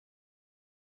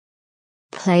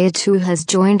Player 2 has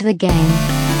joined the game.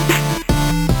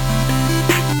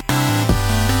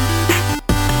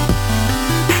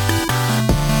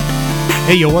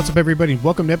 Hey, yo, what's up, everybody?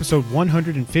 Welcome to episode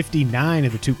 159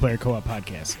 of the Two Player Co-op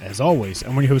Podcast. As always, I'm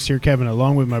one of your hosts here, Kevin,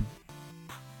 along with my...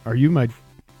 Are you my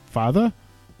father?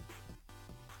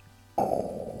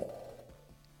 How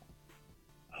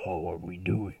are we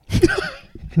doing?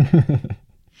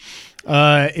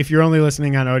 If you're only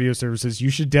listening on audio services,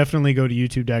 you should definitely go to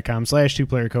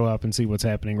youtube.com/2playercoop and see what's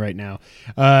happening right now.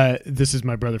 This is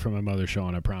my brother from my mother,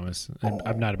 Sean, I promise.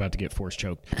 I'm not about to get force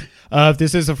choked. If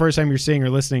this is the first time you're seeing or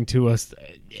listening to us,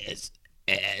 this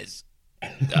is...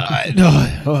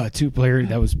 two-player,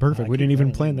 that was perfect. We didn't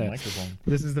even plan that.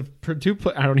 This is the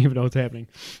I don't even know what's happening.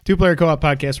 Two-player co-op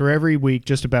podcast where every week,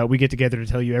 just about, we get together to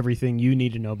tell you everything you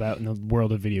need to know about in the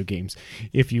world of video games.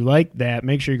 If you like that,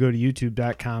 make sure you go to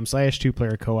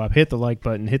youtube.com/2playercoop, hit the like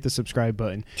button, hit the subscribe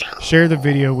button, share the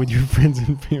video with your friends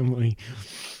and family.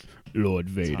 Lord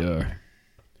Vader,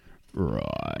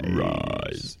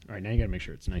 rise. All right, now you got to make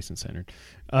sure it's nice and centered.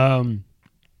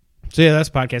 So yeah, that's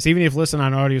a podcast. Even if you listen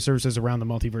on audio services around the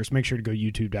multiverse, make sure to go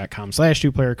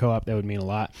youtube.com/2playercoop. That would mean a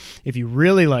lot. If you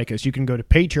really like us, you can go to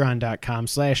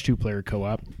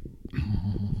patreon.com/2playercoop.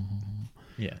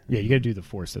 Yeah, you got to do the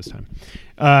force this time.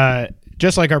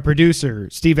 Just like our producer,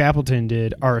 Steve Appleton,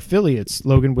 did, our affiliates,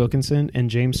 Logan Wilkinson and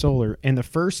James Solar, and the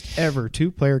first ever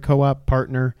two-player co-op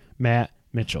partner, Matt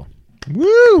Mitchell.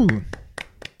 Woo!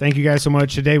 Thank you guys so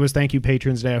much. Today was Thank You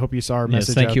Patrons Day. I hope you saw our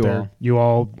message thank out you there. all. You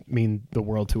all mean the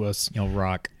world to us. You'll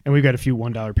rock. And we've got a few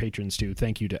 $1 patrons, too.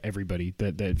 Thank you to everybody.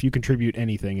 That if you contribute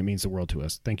anything, it means the world to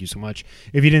us. Thank you so much.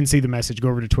 If you didn't see the message, go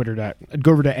over to Twitter.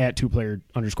 Go over to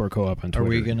 @2player_co-op on Twitter. Are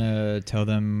we going to tell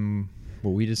them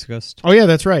what we discussed? Oh, yeah,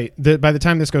 that's right. By the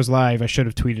time this goes live, I should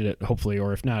have tweeted it, hopefully.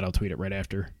 Or if not, I'll tweet it right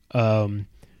after. But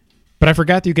I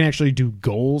forgot that you can actually do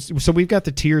goals. So we've got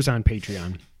the tiers on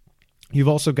Patreon. You've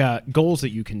also got goals that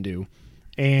you can do.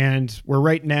 And we're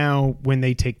right now, when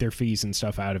they take their fees and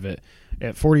stuff out of it,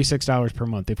 at $46 per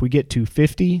month. If we get to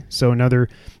 50, so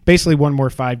basically one more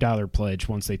 $5 pledge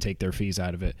once they take their fees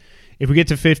out of it. If we get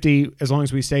to 50, as long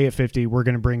as we stay at 50, we're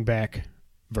going to bring back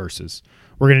Versus.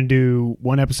 We're going to do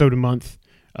one episode a month.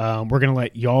 We're going to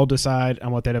let y'all decide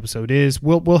on what that episode is.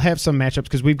 We'll have some matchups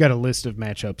because we've got a list of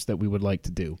matchups that we would like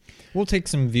to do. We'll take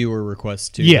some viewer requests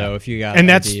too, though, if you got We're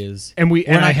ideas. not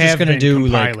just going to do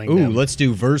like, them. let's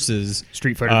do versus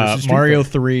Street Fighter versus Street Mario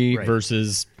Fighter. 3 Right.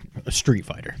 versus Street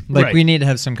Fighter. Like Right. we need to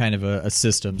have some kind of a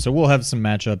system. So we'll have some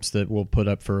matchups that we'll put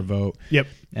up for a vote. Yep.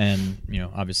 And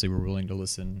obviously we're willing to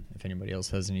listen if anybody else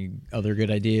has any other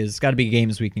good ideas. It's got to be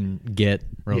games we can get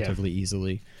relatively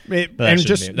easily.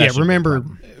 Remember,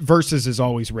 Versus is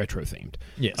always retro themed.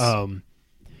 Yes.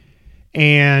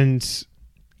 And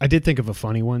I did think of a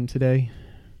funny one today.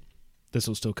 This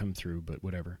will still come through, but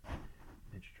whatever.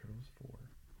 Ninja Turtles 4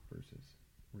 versus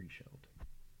Reshelled.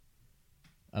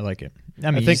 I like it.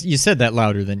 I mean, you said that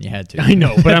louder than you had to. I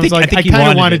know, but I was like, I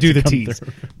kind of want to do the come tease.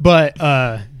 through. But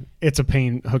it's a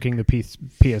pain hooking the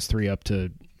PS3 up to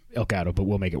Elgato, but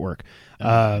we'll make it work.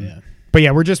 But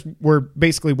yeah, we're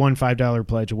basically one $5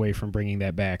 pledge away from bringing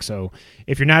that back. So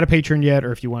if you're not a patron yet,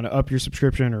 or if you want to up your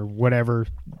subscription or whatever,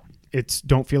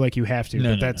 don't feel like you have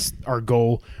to. That's our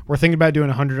goal. We're thinking about doing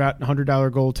a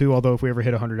 $100 goal too. Although if we ever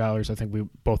hit $100, I think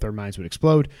both our minds would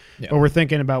explode. Yeah. But we're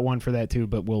thinking about one for that too.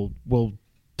 But we'll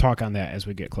talk on that as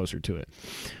we get closer to it.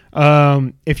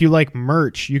 If you like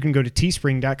merch, you can go to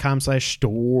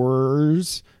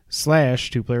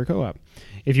teespring.com/stores/2playercoop.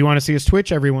 If you want to see us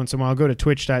Twitch every once in a while, go to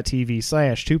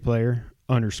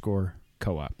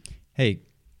twitch.tv/2player_co-op. Hey,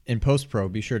 in post-pro,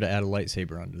 be sure to add a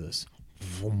lightsaber onto this.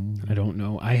 I don't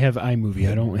know. I have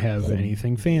iMovie. I don't have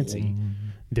anything fancy.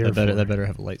 That better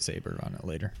have a lightsaber on it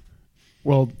later.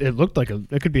 Well, it looked like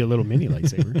it could be a little mini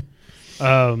lightsaber.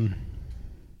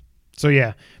 So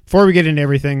yeah, before we get into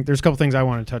everything, there's a couple things I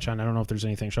want to touch on. I don't know if there's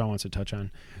anything Sean wants to touch on.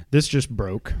 This just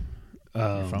broke.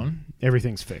 Your phone?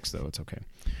 Everything's fixed though. It's okay.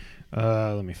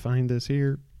 Let me find this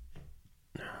here.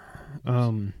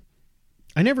 I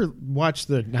never watched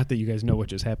not that you guys know what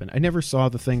just happened. I never saw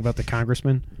the thing about the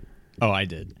congressman. Oh, I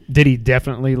did. Did he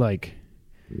definitely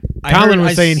Colin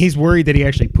was saying he's worried that he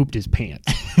actually pooped his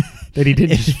pants. That he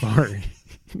didn't just fart.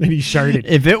 That he sharted.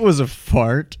 If it was a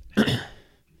fart,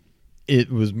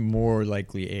 it was more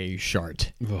likely a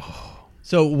shart.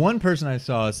 So one person I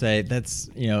saw say that's,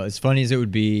 as funny as it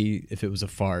would be if it was a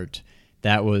fart,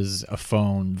 that was a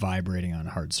phone vibrating on a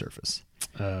hard surface.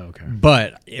 Okay.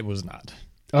 But it was not.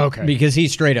 Okay. Because he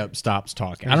straight up stops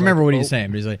talking. I don't remember what he's saying,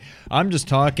 but he's like, I'm just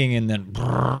talking and then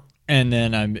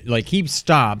I'm like, he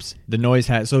stops, the noise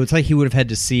has, so it's like he would have had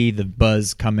to see the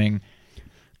buzz coming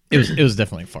It was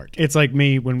definitely a fart. It's like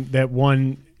me when that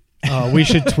one. We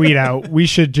should tweet out. We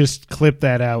should just clip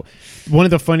that out. One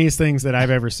of the funniest things that I've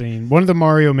ever seen. One of the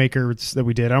Mario Makers that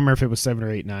we did. I don't remember if it was 7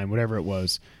 or 8, 9, whatever it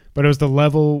was. But it was the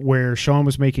level where Sean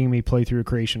was making me play through a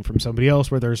creation from somebody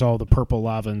else where there's all the purple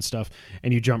lava and stuff,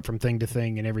 and you jump from thing to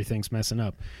thing, and everything's messing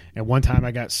up. And one time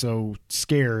I got so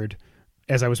scared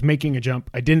as I was making a jump,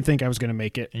 I didn't think I was going to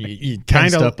make it. You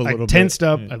tensed up a little bit. I tensed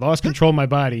up. I lost control of my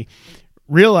body,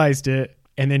 realized it,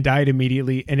 and then died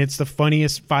immediately. And it's the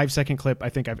funniest 5-second clip I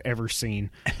think I've ever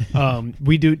seen.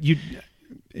 You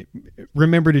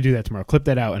remember to do that tomorrow. Clip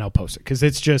that out, and I'll post it because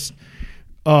it's just.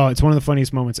 Oh, it's one of the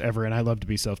funniest moments ever, and I love to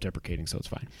be self-deprecating, so it's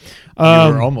fine.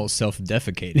 You were almost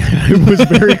self-defecating. It was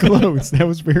very close. That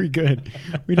was very good.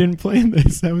 We didn't plan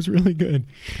this. That was really good.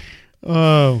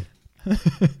 Oh.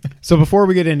 So before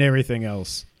we get into everything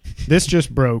else, this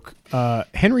just broke.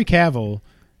 Henry Cavill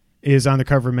is on the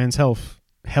cover of Men's Health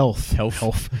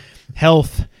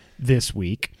this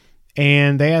week,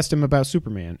 and they asked him about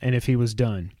Superman and if he was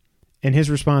done. And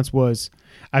his response was,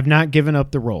 "I've not given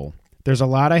up the role. There's a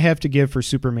lot I have to give for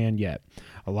Superman yet.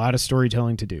 A lot of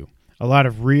storytelling to do. A lot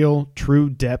of real, true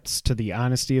depths to the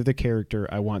honesty of the character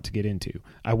I want to get into.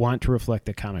 I want to reflect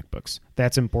the comic books.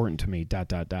 That's important to me, ...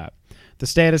 The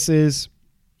status is,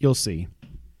 you'll see."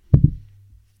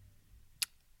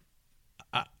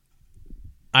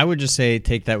 I would just say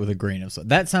take that with a grain of salt.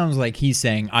 That sounds like he's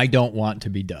saying, I don't want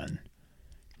to be done.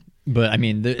 But, I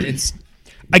mean, it's...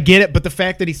 I get it, but the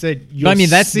fact that he said, you'll I mean,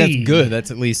 that's see, good.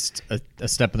 That's at least a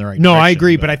step in the right direction. No, I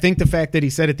agree, but I think the fact that he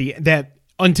said that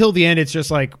until the end, it's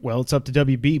just like, well, it's up to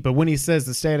WB. But when he says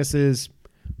the status is,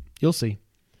 you'll see.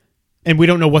 And we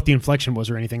don't know what the inflection was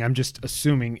or anything. I'm just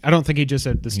assuming. I don't think he just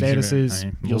said the status is,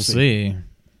 you'll see.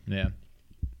 Yeah.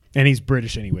 And he's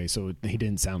British anyway, so he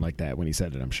didn't sound like that when he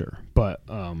said it, I'm sure. But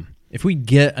if we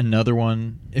get another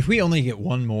one, if we only get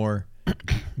one more,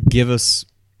 give us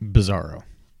Bizarro.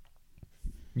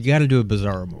 You got to do a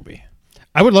Bizarro movie.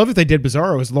 I would love if they did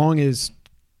Bizarro as long as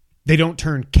they don't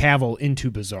turn Cavill into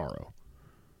Bizarro.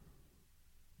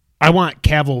 I want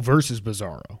Cavill versus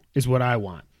Bizarro is what I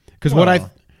want. Because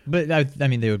But, I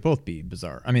mean, they would both be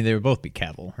Bizarro. I mean, they would both be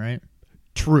Cavill, right?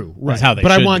 True. Right. That's how they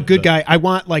but should I want do, good guy. I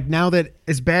want, like, now that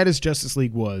as bad as Justice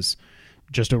League was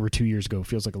just over 2 years ago,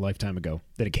 feels like a lifetime ago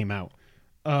that it came out.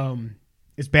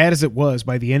 As bad as it was,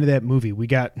 by the end of that movie, we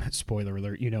got, spoiler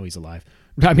alert, he's alive.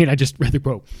 I mean, I just read the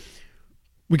quote.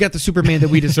 We got the Superman that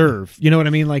we deserve. You know what I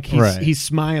mean? Like, he's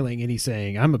smiling and he's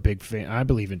saying, I'm a big fan. I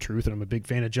believe in truth and I'm a big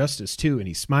fan of justice too. And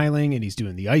he's smiling and he's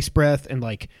doing the ice breath. And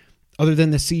like, other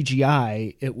than the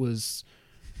CGI, it was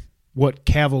what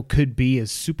Cavill could be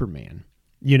as Superman,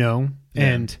 Yeah.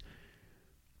 And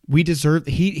we deserve,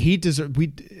 he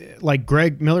deserved, like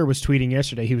Greg Miller was tweeting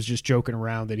yesterday. He was just joking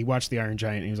around that he watched The Iron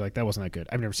Giant and he was like, that wasn't that good.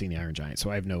 I've never seen The Iron Giant, so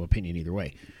I have no opinion either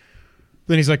way.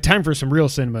 Then he's like, time for some real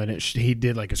cinema. And he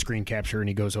did like a screen capture and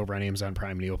he goes over on Amazon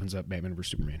Prime and he opens up Batman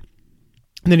vs. Superman.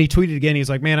 And then he tweeted again. He's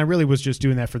like, man, I really was just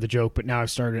doing that for the joke, but now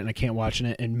I've started and I can't watch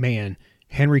it. And man,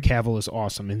 Henry Cavill is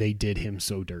awesome. And they did him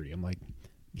so dirty. I'm like,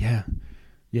 yeah.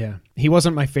 He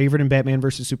wasn't my favorite in Batman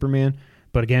vs. Superman.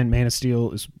 But again, Man of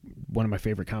Steel is one of my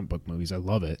favorite comic book movies. I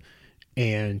love it.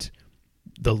 And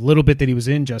the little bit that he was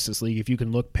in Justice League, if you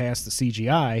can look past the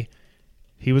CGI,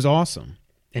 he was awesome.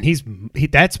 And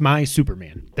that's my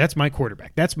Superman. That's my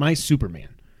quarterback. That's my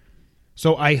Superman.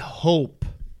 So I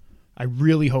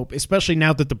really hope, especially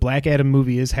now that the Black Adam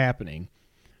movie is happening,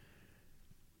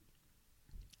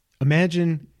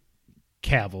 imagine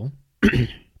Cavill,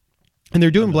 and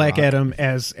they're doing Black Adam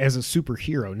as a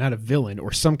superhero, not a villain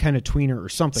or some kind of tweener or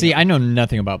something. See, I know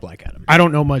nothing about Black Adam. I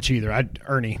don't know much either.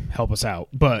 Ernie, help us out.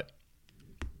 But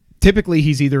typically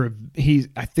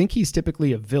I think he's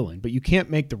typically a villain, but you can't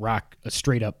make The Rock a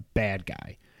straight up bad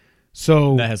guy.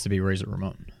 So that has to be Razor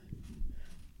Ramon.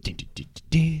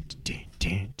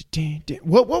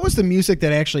 What was the music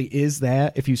that actually is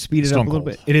that? If you speed it up a little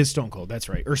bit, it is Stone Cold. That's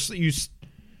right. Or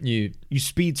you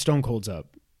speed Stone Cold's up.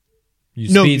 You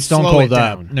speed Stone Cold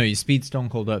up. No, you speed Stone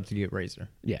Cold up to get Razor.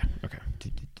 Yeah. Okay.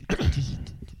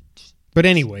 But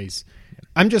anyways,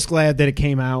 I'm just glad that it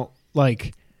came out.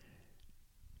 Like,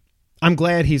 I'm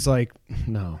glad he's like,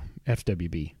 no,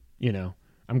 FWB.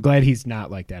 I'm glad he's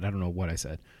not like that. I don't know what I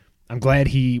said. I'm glad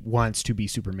he wants to be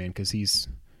Superman because he's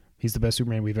the best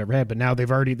Superman we've ever had. But now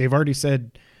they've already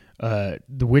said The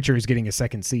Witcher is getting a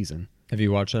second season. Have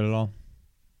you watched that at all?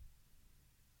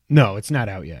 No, it's not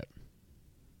out yet.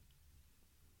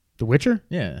 The Witcher?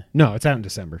 Yeah. No, it's out in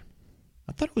December.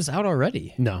 I thought it was out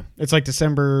already. No, it's like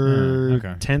December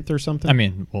okay. 10th or something. I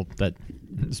mean, well, that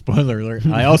spoiler alert.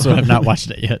 I also have not watched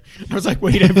it yet. I was like,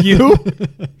 wait, have you?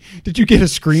 Did you get a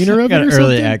screener of Got it or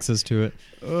early something? access to it.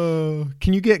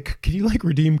 Can you like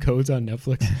redeem codes on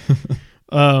Netflix?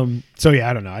 So yeah,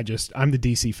 I don't know. I'm the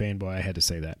DC fanboy. I had to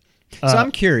say that. So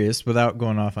I'm curious, without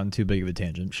going off on too big of a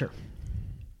tangent. Sure.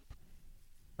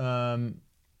 How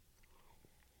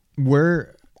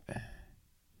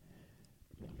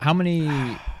many?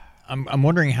 I'm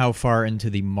wondering how far into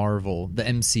the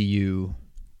MCU,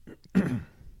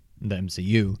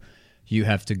 you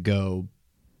have to go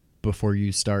before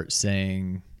you start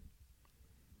saying.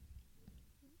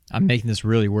 I'm making this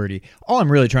really wordy. All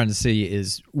I'm really trying to see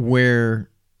is where,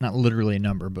 not literally a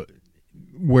number, but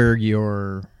where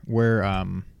it'll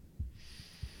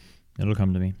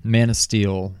come to me. Man of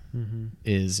Steel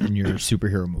is in your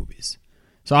superhero movies.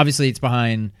 So obviously it's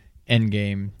behind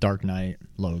Endgame, Dark Knight,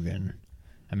 Logan.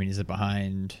 I mean, is it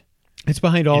behind? It's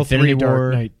behind all Infinity three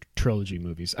War? Dark Knight trilogy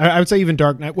movies. I would say even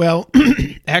Dark Knight. Well,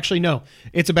 actually, no.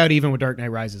 It's about even with Dark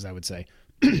Knight Rises, I would say.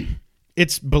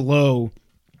 It's below.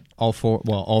 All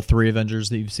three Avengers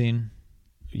that you've seen?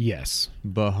 Yes.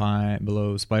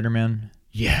 Below Spider-Man?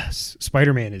 Yes.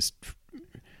 Spider-Man is.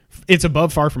 It's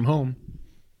above Far From Home.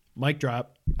 Mic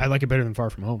drop. I like it better than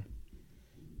Far From Home.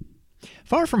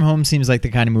 Far From Home seems like the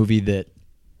kind of movie that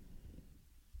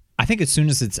I think as soon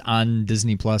as it's on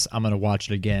Disney Plus, I'm going to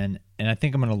watch it again, and I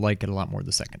think I'm going to like it a lot more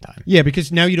the second time. Yeah,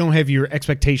 because now you don't have your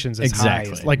expectations as high.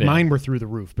 Exactly. Like Yeah. mine were through the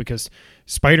roof because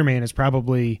Spider-Man is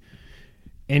probably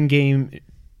Endgame,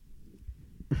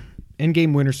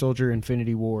 Winter Soldier,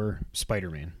 Infinity War,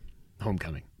 Spider-Man,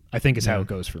 Homecoming. I think is how it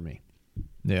goes for me.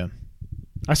 Yeah.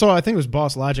 I think it was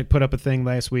Boss Logic put up a thing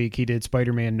last week. He did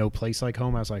Spider-Man No Place Like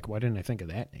Home. I was like, why didn't I think of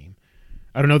that name?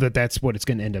 I don't know that that's what it's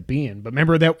going to end up being. But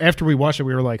remember that after we watched it,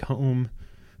 we were like, home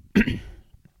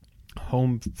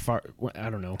far, I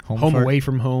don't know, home fart? away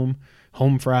from home,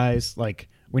 home fries. Like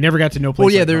we never got to No Place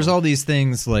Well, yeah, Like there's Home. all these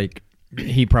things like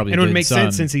he probably And it would did make some.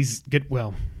 sense since he's good.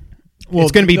 Well,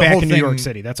 it's going to be the back whole in New thing- York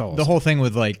City. That's all. The whole thing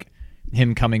with like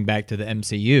him coming back to the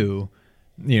MCU,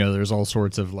 there's all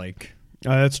sorts of like,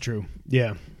 That's true.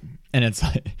 Yeah. and it's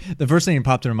like the first thing that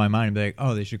popped into my mind would be like,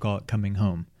 oh, they should call it Coming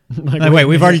Home. Like, Like, wait,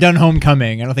 we've already done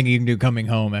Homecoming. I don't think you can do Coming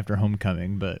Home after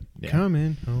Homecoming, but yeah.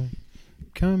 Coming home.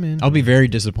 Coming. I'll be very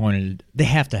disappointed. They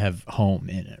have to have home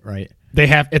in it, right? They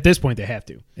have at this point. They have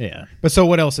to. Yeah. But so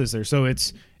what else is there? So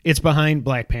it's behind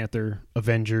Black Panther,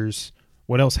 Avengers.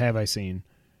 What else have I seen?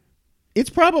 It's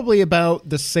probably about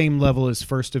the same level as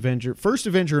First Avenger. First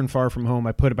Avenger and Far From Home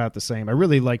I put about the same. I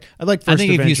like First I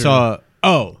think Avenger. if you saw,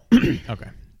 okay,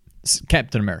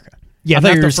 Captain America. Yeah, I thought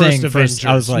not you the were saying first first.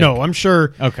 I was like, no, I'm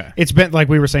sure. Okay. It's been like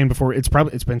we were saying before. It's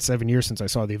been 7 years since I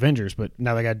saw the Avengers, but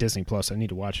now they got Disney Plus. I need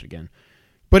to watch it again.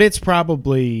 But it's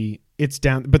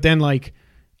down. But then like,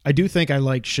 I do think I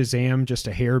like Shazam just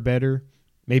a hair better.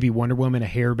 Maybe Wonder Woman a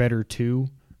hair better too.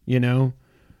 Aquaman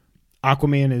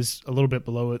is a little bit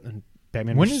below it, and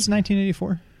Batman. When is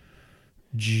 1984?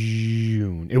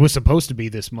 June? It was supposed to be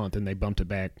this month, and they bumped it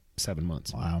back 7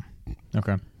 months. Wow.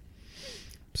 Okay.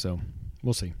 So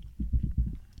we'll see.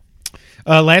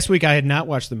 Last week I had not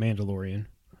watched The Mandalorian.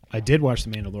 I did watch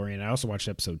The Mandalorian. I also watched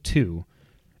episode 2,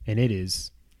 and it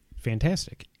is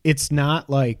fantastic. It's not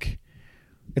like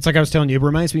it's like I was telling you. It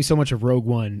reminds me so much of Rogue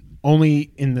One,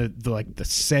 only in the like the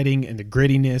setting and the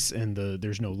grittiness and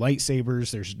there's no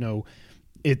lightsabers. There's no.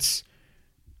 It's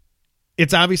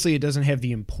obviously it doesn't have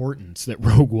the importance that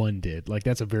Rogue One did. Like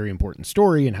that's a very important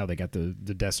story and how they got the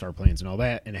Death Star plans and all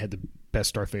that, and it had the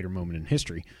best Darth Vader moment in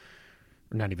history.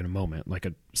 Or not even a moment, like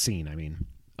a scene, I mean.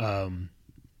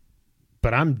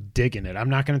 But I'm digging it. I'm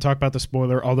not going to talk about the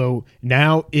spoiler, although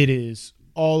now it is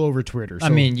all over Twitter. So I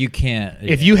mean, you can't.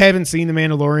 if you haven't seen The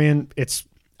Mandalorian,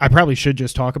 I probably should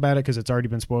just talk about it because it's already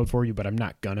been spoiled for you, but I'm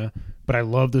not gonna. But I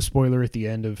love the spoiler at the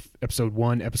end of episode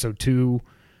 1, episode 2.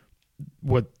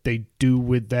 What they do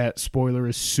with that spoiler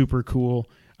is super cool.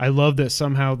 I love that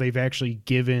somehow they've actually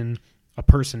given a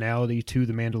personality to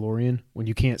the Mandalorian when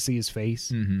you can't see his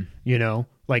face. Mm-hmm.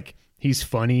 Like he's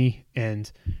funny, and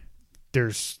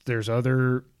there's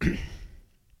other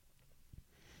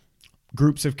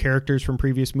groups of characters from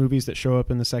previous movies that show up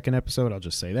in the second episode. I'll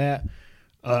just say that.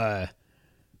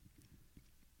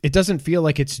 It doesn't feel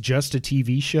like it's just a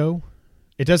TV show.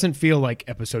 It doesn't feel like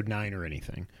episode 9 or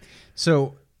anything.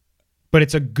 So, but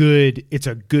it's a good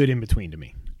in between to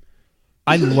me.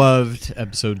 I loved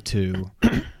episode 2.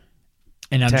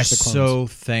 And I'm Attack the just Clones. so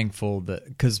thankful that,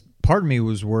 because part of me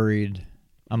was worried.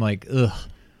 I'm like, ugh.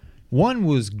 1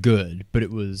 was good, but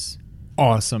it was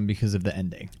awesome because of the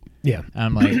ending. Yeah. And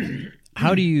I'm like,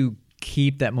 how do you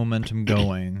keep that momentum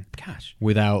going. Gosh.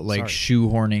 Without like Sorry.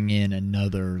 shoehorning in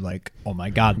another like, oh my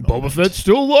god, Boba moment. Fett's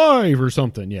still alive or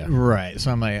something. Yeah. Right.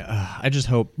 So I'm like, I just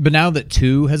hope. But now that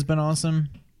 2 has been awesome,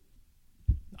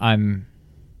 I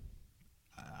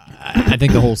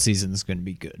think the whole season is going to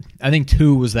be good. I think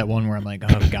 2 was that one where I'm like,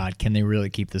 oh god, can they really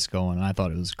keep this going? And I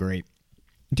thought it was great.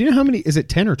 Do you know how many? Is it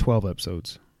 10 or 12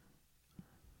 episodes?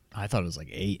 I thought it was like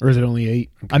 8. Or is it only 8?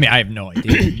 Okay. I mean, I have no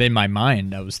idea. In my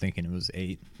mind, I was thinking it was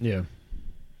 8. Yeah.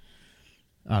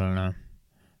 I don't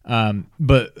know.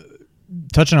 But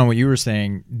touching on what you were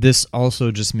saying, this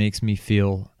also just makes me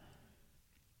feel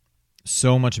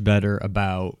so much better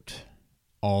about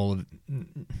all of,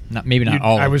 not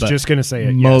all. I was but just going to say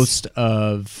it. most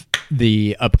of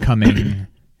the upcoming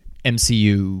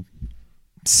MCU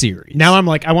series. Now I'm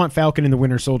like, I want Falcon and the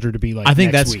Winter Soldier to be like. I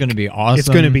think next that's week. going to be awesome. It's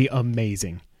going to be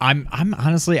amazing. I'm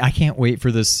honestly, I can't wait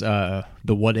for this. The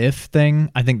what if thing.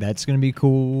 I think that's going to be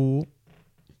cool.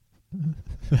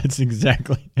 That's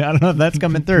exactly. I don't know if that's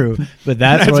coming through, but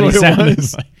that's what he it sounded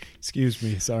was. like. Excuse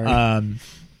me. Sorry.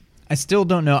 I still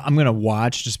don't know. I'm going to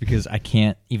watch just because I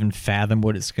can't even fathom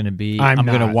what it's going to be. I'm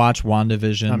going to not. watch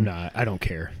WandaVision. I'm not. I don't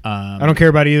care. Um, I don't care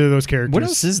about either of those characters. What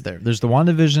else is there? There's the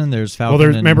WandaVision. There's Falcon. Well,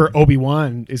 there's and, remember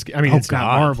Obi-Wan is. I mean, Oh, it's not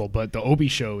God. Marvel, but the Obi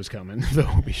show is coming. The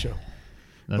Obi show.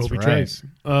 That's Obi right. Trace.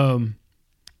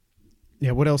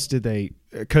 Yeah. What else did they?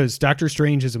 Because Doctor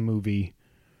Strange is a movie.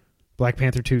 Black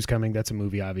Panther 2 is coming. That's a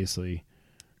movie, obviously.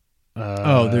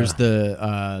 There's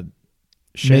the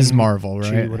Shang- Ms. Marvel,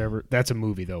 right? Chi, whatever. That's a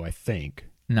movie, though. I think.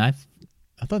 No,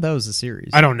 I thought that was a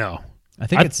series. I don't know. I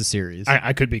think it's a series.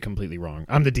 I could be completely wrong.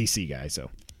 I'm the DC guy, so.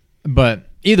 But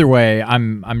either way,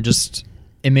 I'm just.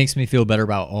 It makes me feel better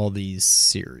about all these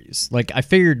series. Like I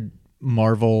figured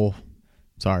Marvel.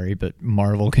 Sorry, but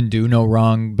Marvel can do no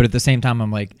wrong. But at the same time,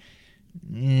 I'm like,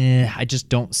 I just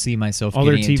don't see myself All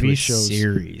their getting into TV a shows,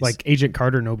 series. like Agent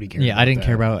Carter, nobody cared. yeah, I didn't that.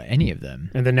 care about any of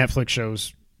them. And the Netflix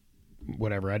shows,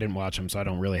 whatever. I didn't watch them, so I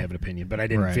don't really have an opinion. But I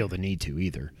didn't Right. feel the need to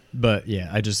either. But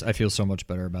yeah, I feel so much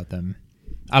better about them.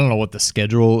 I don't know what the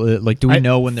schedule. Like, do we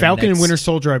know when they're Falcon next? and Winter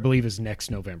Soldier? I believe is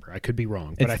next November. I could be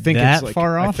wrong, but It's I think that it's like,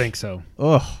 far I off? think so.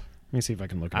 Ugh. Let me see if I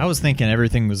can look. It I up. was thinking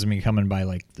everything was gonna be coming by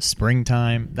like the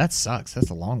springtime. That sucks. That's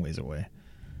a long ways away.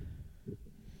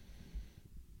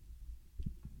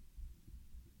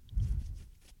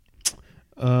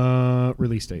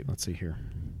 Release date. Let's see here.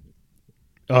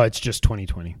 Oh, it's just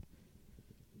 2020.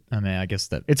 I mean, I guess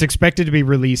that It's expected to be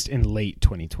released in late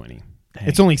 2020. Dang.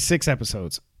 It's only 6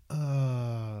 episodes.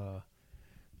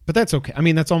 But that's okay. I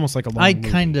mean, that's almost like a long movie.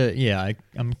 I'm kind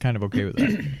of okay with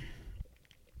that.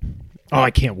 Oh,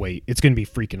 I can't wait. It's going to be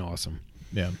freaking awesome.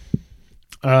 Yeah.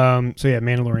 So yeah,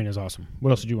 Mandalorian is awesome.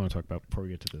 What else did you want to talk about before we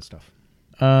get to this stuff?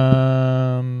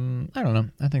 I don't know.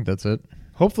 I think that's it.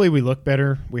 Hopefully we look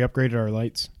better. We upgraded our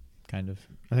lights. Kind of.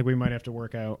 I think we might have to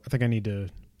work out. I think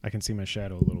I can see my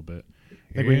shadow a little bit.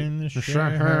 I think In the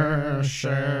shadows.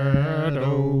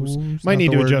 Might Not need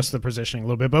the to word. adjust the positioning a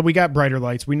little bit, but we got brighter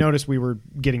lights. We noticed we were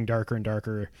getting darker and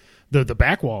darker. The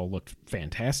back wall looked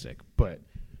fantastic, but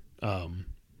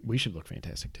we should look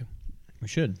fantastic too. We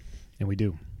should. And we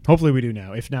do. Hopefully we do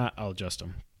now. If not, I'll adjust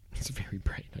them. It's very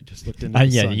bright. I just looked into the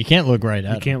Yeah, sun. you can't look right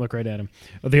at You can't look right at them.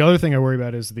 The other thing I worry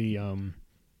about is the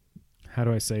how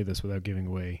do I say this without giving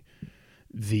away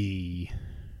the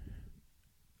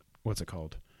what's it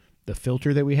called? The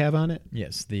filter that we have on it?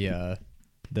 Yes, the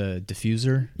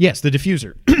diffuser. Yes, the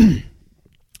diffuser.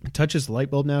 It touches the light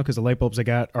bulb now because the light bulbs I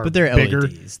got are But they're bigger,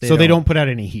 LEDs. so they don't put out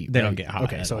any heat. They right? don't get hot.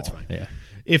 Okay, at so it's all. fine. Yeah.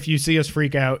 If you see us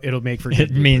freak out, it'll make for It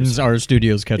good means our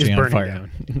studio's is catching on burning fire.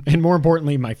 down, and more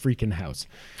importantly, my freaking house.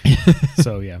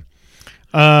 So yeah.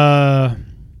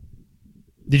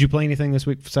 Did you play anything this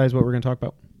week besides what we're going to talk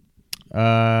about?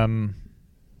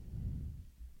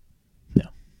 No.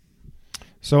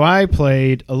 So I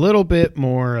played a little bit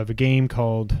more of a game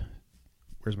called.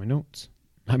 Where's my notes?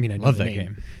 I mean, I know Love the that name.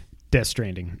 game. Death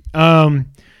Stranding.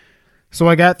 So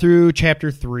I got through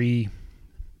chapter 3.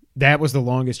 That was the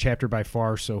longest chapter by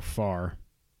far so far.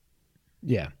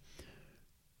 Yeah.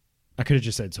 I could have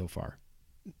just said so far.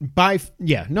 I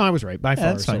was right. By far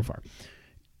that's so fine. far.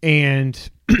 And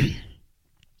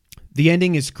the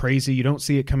ending is crazy. You don't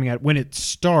see it coming out. When it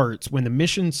starts, when the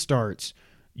mission starts,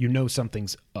 you know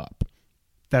something's up.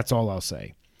 That's all I'll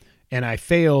say. And I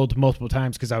failed multiple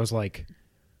times because I was like,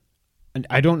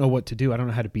 I don't know what to do. I don't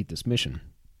know how to beat this mission.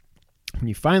 When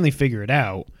you finally figure it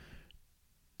out,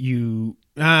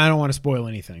 I don't want to spoil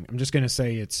anything. I'm just going to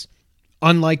say it's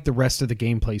unlike the rest of the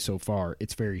gameplay so far.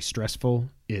 It's very stressful.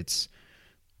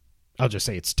 I'll just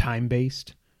say it's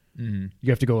time-based. Mm-hmm. You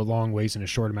have to go a long ways in a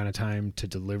short amount of time to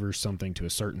deliver something to a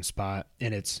certain spot,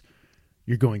 and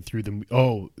you're going through the.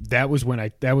 Oh, that was when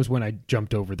I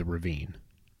jumped over the ravine.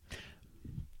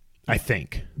 I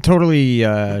think Totally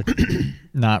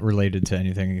not related to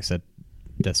anything except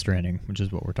Death Stranding, which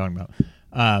is what we're talking about.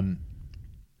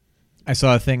 I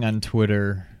saw a thing on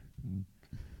Twitter.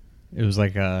 It was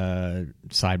like a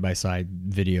side-by-side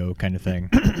video kind of thing.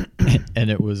 And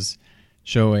it was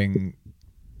showing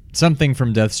something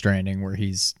from Death Stranding where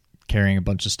he's carrying a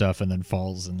bunch of stuff and then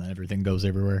falls and everything goes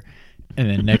everywhere. And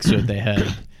then next to it they had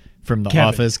from The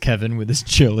Office, Kevin with his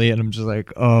chili. And I'm just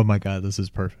like, oh my God, this is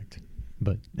perfect.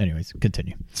 But anyways,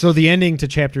 continue. so. The ending to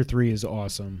chapter 3 is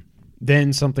awesome.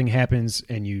 Then something happens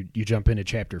and you jump into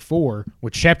chapter 4,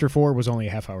 which chapter 4 was only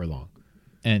a half hour long.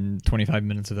 And 25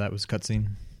 minutes of that was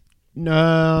cutscene?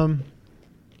 I'm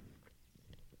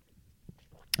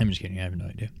just kidding. I have no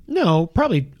idea. No,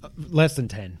 probably less than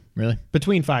 10. Really?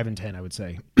 Between 5 and 10, I would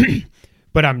say.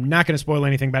 But I'm not going to spoil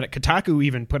anything about it. Kotaku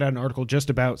even put out an article just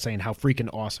about saying how freaking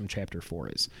awesome Chapter 4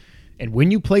 is. And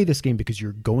when you play this game, because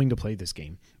you're going to play this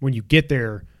game, when you get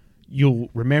there, you'll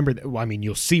remember that. Well, I mean,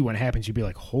 you'll see what happens. You'll be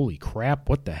like, holy crap,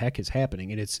 what the heck is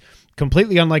happening? And it's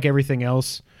completely unlike everything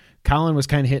else. Colin was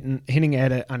kind of hinting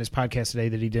at it on his podcast today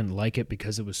that he didn't like it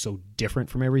because it was so different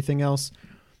from everything else.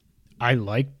 I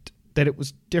liked that it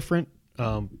was different,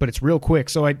 but it's real quick.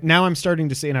 So now I'm starting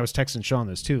to see, and I was texting Sean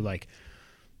this too, like,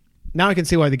 now I can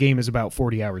see why the game is about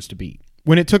 40 hours to beat.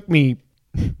 When it took me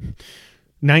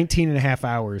 19 and a half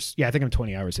hours, I think I'm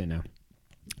 20 hours in now.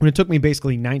 When it took me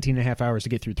basically 19 and a half hours to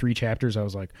get through 3 chapters, I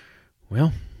was like,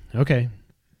 well, okay.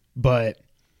 But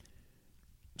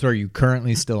So are you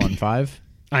currently still on 5?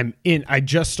 I'm in. I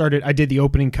just started. I did the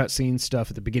opening cutscene stuff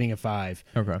at the beginning of 5.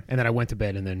 Okay. And then I went to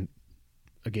bed, and then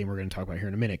a game we're going to talk about here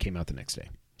in a minute came out the next day.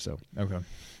 So, Okay.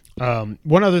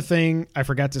 One other thing I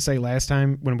forgot to say last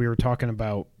time when we were talking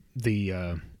about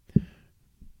the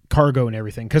cargo and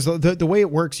everything, because the way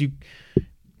it works,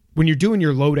 when you're doing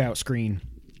your loadout screen,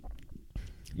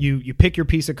 you pick your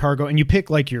piece of cargo and you pick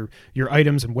like your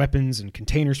items and weapons and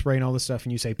container spray and all this stuff,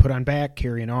 and you say put on back,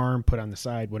 carry an arm, put on the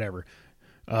side, whatever.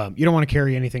 You don't want to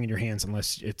carry anything in your hands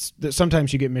unless it's.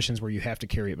 Sometimes you get missions where you have to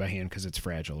carry it by hand because it's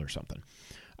fragile or something.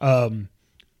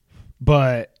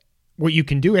 But what you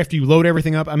can do after you load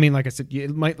everything up, I mean, like I said,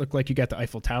 it might look like you got the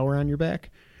Eiffel Tower on your back,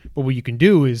 but what you can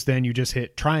do is then you just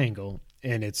hit triangle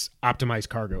and it's optimized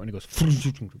cargo and it goes.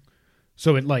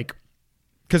 So it like,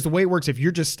 because the way it works, if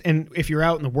you're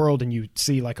out in the world and you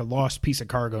see like a lost piece of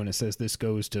cargo and it says this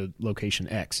goes to location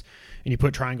X, and you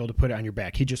put triangle to put it on your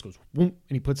back, he just goes boom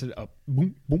and he puts it up,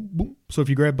 boom, boom, boom. So if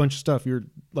you grab a bunch of stuff, you're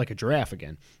like a giraffe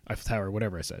again, Eiffel Tower,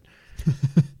 whatever I said.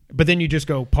 But then you just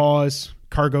go pause,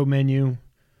 cargo menu,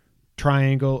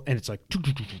 triangle, and it's like,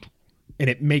 and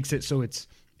it makes it so it's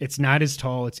not as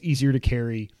tall, it's easier to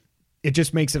carry. It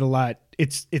just makes it a lot.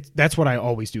 It's that's what I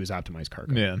always do is optimize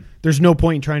cargo. Yeah. There's no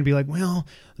point in trying to be like, well,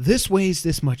 this weighs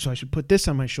this much, so I should put this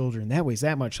on my shoulder, and that weighs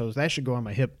that much, so that should go on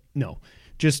my hip. No,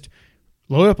 just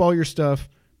load up all your stuff,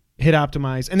 hit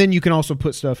optimize, and then you can also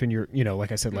put stuff in your,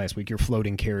 like I said last week, your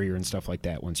floating carrier and stuff like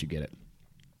that once you get it.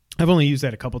 I've only used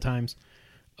that a couple times,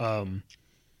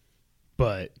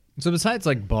 but So besides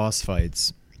like boss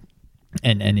fights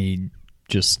and any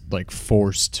just like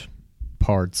forced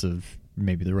parts of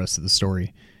maybe the rest of the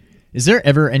story, is there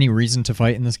ever any reason to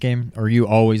fight in this game? Or are you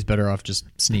always better off just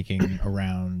sneaking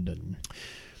around? And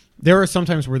there are some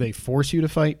times where they force you to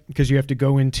fight because you have to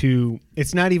go into,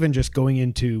 it's not even just going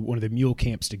into one of the mule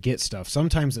camps to get stuff.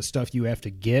 Sometimes the stuff you have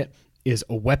to get is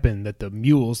a weapon that the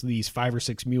mules, these 5 or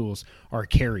 6 mules, are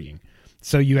carrying.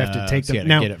 So you have to take so them. you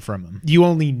gotta get it from them. You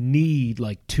only need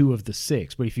like 2 of the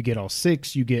 6, but if you get all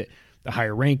 6, you get the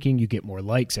higher ranking, you get more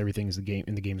likes. Everything is in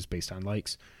the game is based on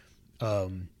likes.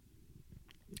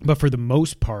 But for the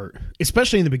most part,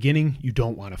 especially in the beginning, you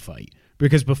don't want to fight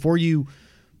because before you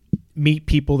meet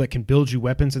people that can build you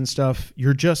weapons and stuff,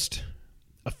 you're just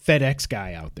a FedEx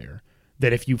guy out there.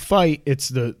 That if you fight, it's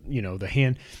the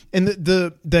hand and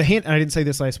the hand. And I didn't say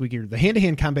this last week either. The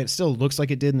hand-to-hand combat still looks like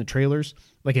it did in the trailers.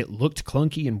 Like it looked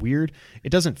clunky and weird. It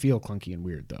doesn't feel clunky and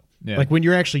weird though. Yeah. Like when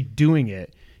you're actually doing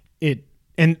it,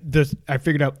 I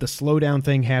figured out the slowdown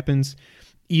thing happens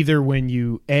either when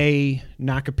you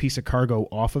knock a piece of cargo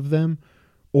off of them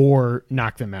or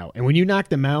knock them out. And when you knock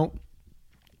them out,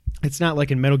 it's not like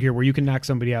in Metal Gear where you can knock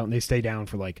somebody out and they stay down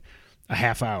for like a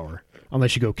half hour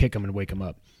unless you go kick them and wake them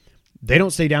up. They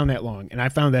don't stay down that long. And I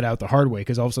found that out the hard way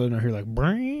because all of a sudden I hear like,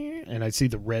 and I see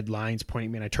the red lines pointing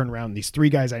at me and I turn around and these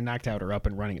 3 guys I knocked out are up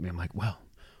and running at me. I'm like, well,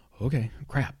 okay,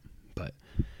 crap. But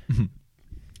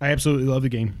I absolutely love the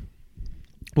game.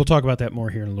 We'll talk about that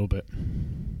more here in a little bit.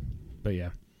 But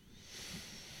yeah.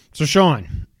 So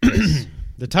Sean,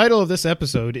 the title of this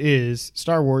episode is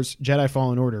Star Wars Jedi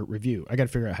Fallen Order Review. I got to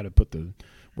figure out how to put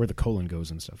where the colon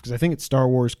goes and stuff, because I think it's Star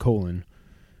Wars :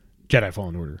 Jedi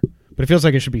Fallen Order. But it feels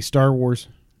like it should be Star Wars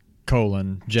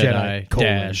Jedi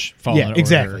dash Fallen yeah, Order.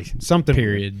 Exactly. Something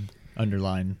period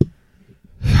underline.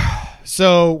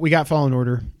 So we got Fallen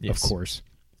Order, Yes. of course.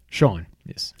 Sean,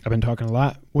 Yes. I've been talking a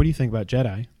lot. What do you think about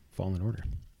Jedi Fallen Order?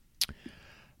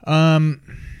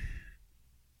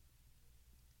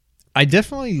 I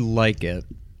definitely like it.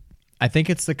 I think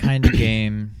it's the kind of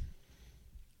game.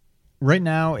 Right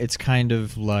now, it's kind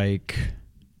of like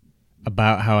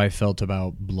about how I felt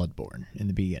about Bloodborne in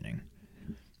the beginning.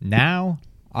 Now,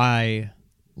 I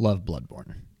love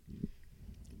Bloodborne.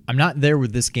 I'm not there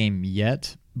with this game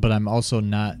yet, but I'm also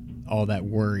not all that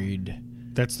worried.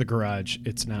 That's the garage.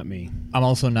 It's not me. I'm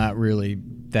also not really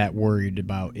that worried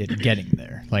about it getting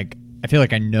there. Like, I feel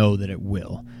like I know that it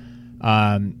will.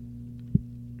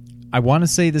 I want to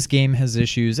say this game has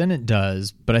issues, and it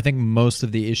does, but I think most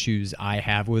of the issues I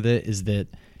have with it is that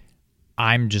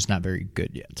I'm just not very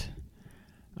good yet.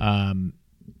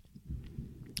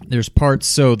 There's parts,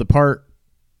 so the part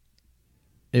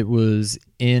it was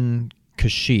in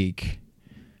Kashyyyk,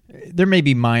 there may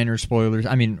be minor spoilers.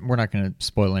 I mean, we're not going to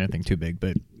spoil anything too big,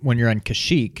 but when you're on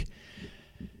Kashyyyk,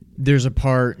 there's a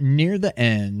part near the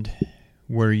end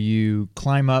where you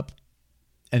climb up,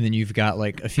 and then you've got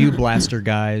like a few blaster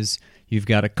guys. You've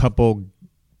got a couple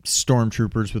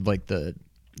stormtroopers with like the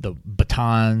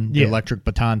baton, the electric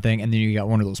baton thing, and then you got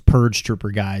one of those purge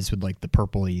trooper guys with like the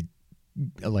purpley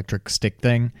electric stick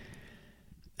thing.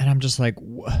 And I'm just like,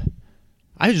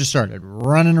 I just started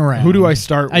running around. Who do I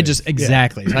start with?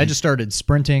 Exactly. So I just started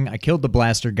sprinting. I killed the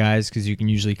blaster guys because you can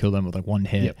usually kill them with like one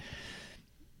hit. Yep.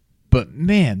 But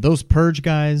man, those purge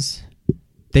guys,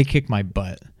 they kick my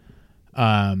butt.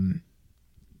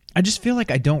 I just feel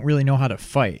like I don't really know how to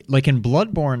fight. Like in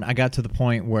Bloodborne, I got to the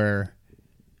point where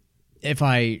if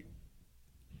I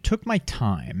took my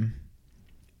time,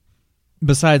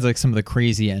 besides like some of the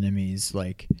crazy enemies,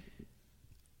 like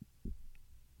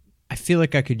I feel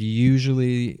like I could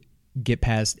usually get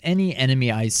past any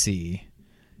enemy I see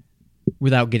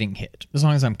without getting hit, as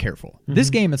long as I'm careful. Mm-hmm. This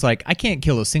game, it's like I can't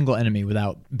kill a single enemy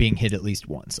without being hit at least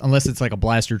once, unless it's like a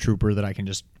blaster trooper that I can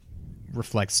just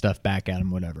reflect stuff back at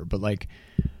him, whatever. But like,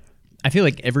 I feel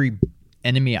like every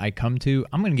enemy I come to,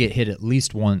 I'm going to get hit at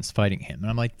least once fighting him.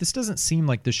 And I'm like, this doesn't seem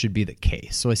like this should be the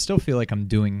case. So I still feel like I'm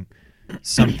doing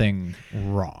something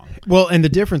wrong. Well, and the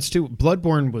difference too,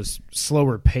 Bloodborne was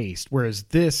slower paced, whereas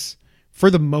this,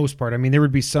 for the most part, I mean, there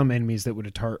would be some enemies that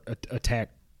would attack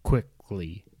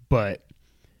quickly, but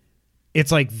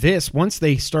it's like this, once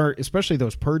they start, especially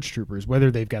those purge troopers, whether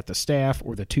they've got the staff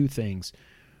or the two things,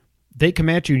 they come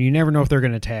at you and you never know if they're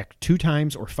going to attack 2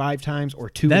 times or 5 times or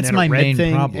 2. That's and then my a red main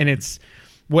thing. problem. And it's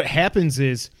what happens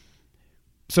is,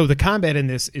 so the combat in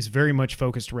this is very much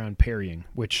focused around parrying,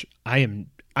 which I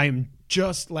am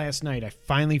just last night. I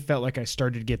finally felt like I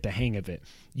started to get the hang of it.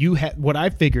 What I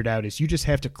figured out is you just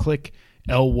have to click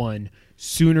L1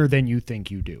 sooner than you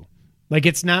think you do. Like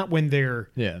it's not when they're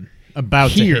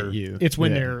about here, to hit you. It's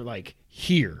when they're like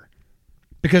here.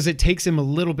 Because it takes him a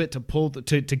little bit to pull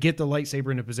to get the lightsaber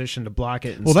into position to block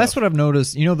it. And well, that's what I've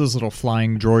noticed. You know those little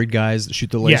flying droid guys that shoot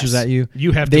the lasers at you?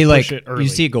 You have to push it early. You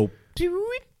see it go,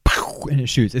 and it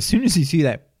shoots. As soon as you see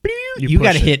that, you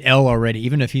got to hit L already,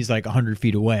 even if he's like 100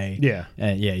 feet away. Yeah.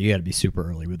 You got to be super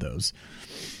early with those.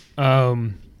 But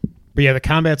yeah, the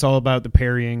combat's all about the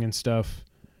parrying and stuff,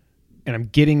 and I'm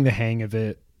getting the hang of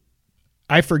it.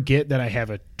 I forget that I have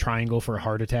a triangle for a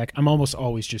heart attack. I'm almost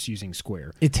always just using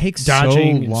square. It takes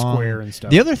dodging so long. And square and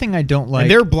stuff. The other thing I don't like,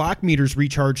 and their block meters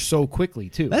recharge so quickly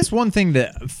too. That's one thing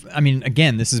that, I mean,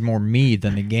 again, this is more me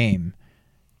than the game.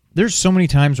 There's so many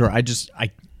times where I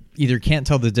either can't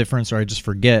tell the difference or I just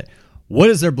forget what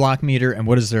is their block meter and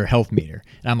what is their health meter.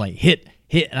 And I'm like, hit,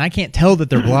 and I can't tell that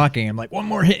they're blocking. I'm like, one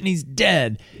more hit and he's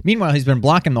dead. Meanwhile, he's been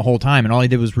blocking the whole time, and all he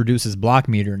did was reduce his block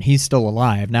meter, and he's still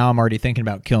alive. Now I'm already thinking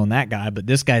about killing that guy, but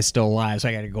this guy's still alive, so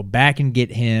I got to go back and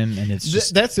get him, and it's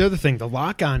just... That's the other thing. The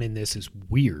lock-on in this is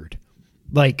weird.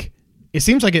 Like, it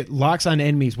seems like it locks on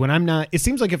enemies when I'm not... It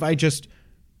seems like if I just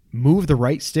move the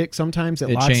right stick, sometimes it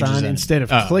locks on instead of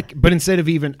click. But instead of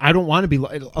even... I don't want to be...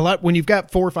 A lot when you've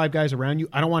got 4 or 5 guys around you,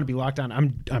 I don't want to be locked on.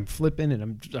 I'm flipping and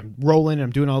I'm rolling and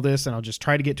I'm doing all this, and I'll just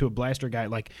try to get to a blaster guy.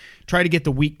 Like, try to get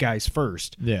the weak guys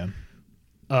first. Yeah.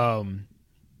 But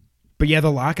yeah,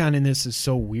 the lock-on in this is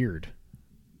so weird.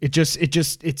 It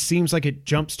seems like it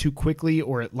jumps too quickly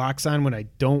or it locks on when I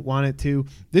don't want it to.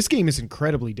 This game is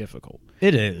incredibly difficult.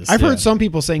 It is. I've heard some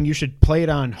people saying you should play it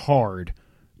on hard,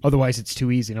 otherwise it's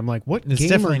too easy. And I'm like, what it's game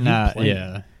definitely are you not playing?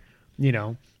 Yeah. You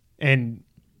know, and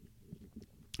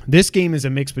This game is a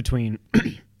mix between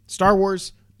Star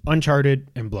Wars, Uncharted,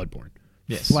 and Bloodborne.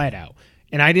 Yes. Flat out.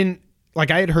 And I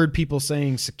had heard people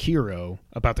saying Sekiro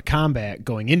about the combat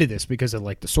going into this because of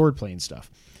like the sword play and stuff.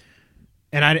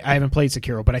 And I haven't played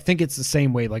Sekiro, but I think it's the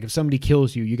same way. Like if somebody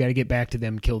kills you, you got to get back to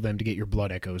them, kill them to get your blood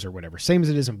echoes or whatever. Same as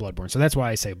it is in Bloodborne. So that's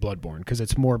why I say Bloodborne, because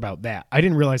it's more about that. I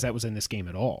didn't realize that was in this game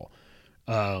at all.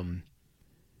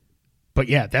 But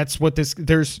yeah, that's what this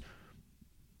is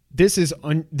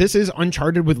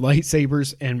Uncharted with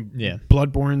lightsabers and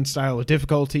Bloodborne style of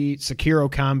difficulty, Sekiro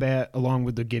combat, along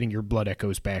with the getting your blood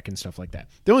echoes back and stuff like that.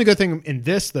 The only good thing in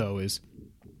this though is,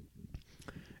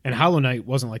 and Hollow Knight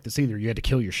wasn't like this either. You had to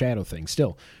kill your shadow thing.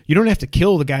 Still, you don't have to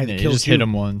kill the guy that kills you. Just hit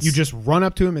him once. You just run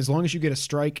up to him. As long as you get a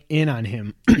strike in on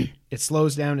him, it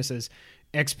slows down. It says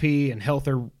XP and health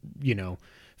are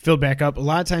filled back up. A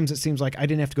lot of times it seems like I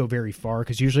didn't have to go very far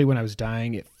because usually when I was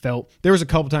dying, there was a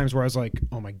couple times where I was like,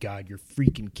 "Oh my god, you're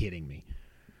freaking kidding me!"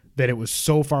 That it was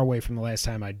so far away from the last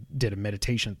time I did a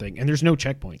meditation thing, and there's no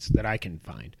checkpoints that I can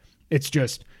find. It's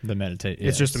just the meditation.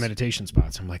 It's just the meditation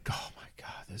spots. I'm like, oh my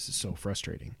god, this is so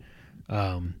frustrating.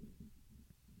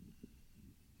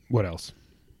 What else?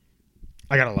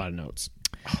 I got a lot of notes.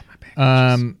 Oh my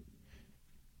back.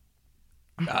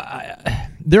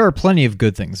 There are plenty of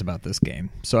good things about this game,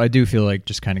 so I do feel like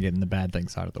just kind of getting the bad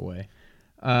things out of the way.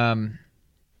 One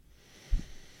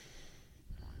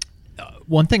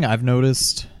thing I've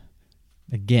noticed,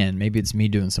 again, maybe it's me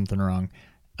doing something wrong.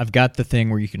 I've got the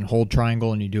thing where you can hold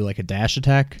triangle and you do like a dash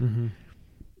attack. Mm-hmm.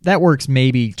 That works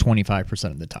maybe 25%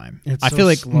 of the time. I feel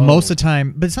like slow. Most of the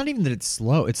time, but it's not even that it's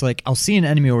slow. It's like I'll see an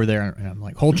enemy over there and I'm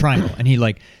like, hold triangle, and he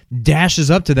like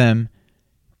dashes up to them,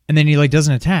 and then he like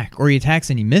doesn't attack, or he attacks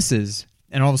and he misses,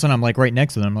 and all of a sudden I'm like right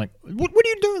next to them. I'm like, what are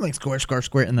you doing? Like square, square,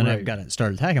 square, and then I've got to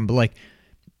start attacking. But like,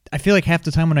 I feel like half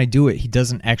the time when I do it, he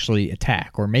doesn't actually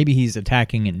attack, or maybe he's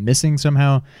attacking and missing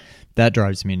somehow. That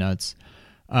drives me nuts.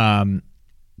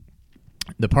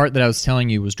 The part that I was telling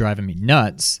you was driving me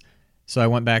nuts. So I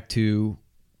went back to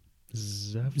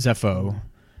Zepho.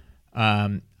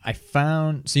 I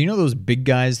found... So you know those big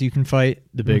guys you can fight?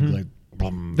 The big, like...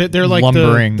 They're like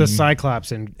lumbering... the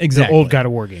Cyclops in exactly. the old God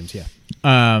of War games, yeah.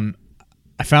 I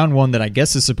found one that I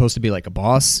guess is supposed to be like a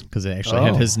boss, because they actually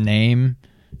have his name.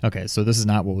 Okay, so this is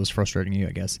not what was frustrating you,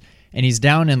 I guess. And he's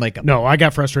down in like a... No, I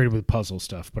got frustrated with puzzle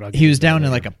stuff, but he was down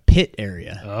in like a pit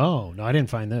area. Oh, no, I didn't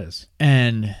find this.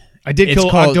 And... I did kill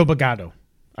Octo Bagado.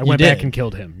 I went back and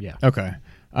killed him, yeah. Okay.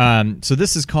 So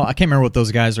this is called... I can't remember what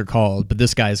those guys are called, but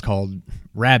this guy is called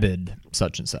Rabid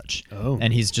such and such. Oh.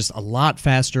 And he's just a lot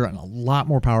faster and a lot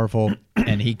more powerful,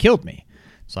 and he killed me.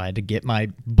 So I had to get my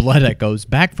blood echoes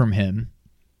back from him.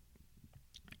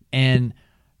 And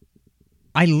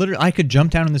I could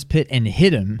jump down in this pit and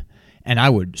hit him, and I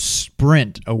would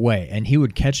sprint away, and he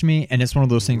would catch me, and it's one of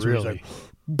those things where he's like,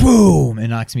 boom, and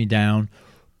knocks me down.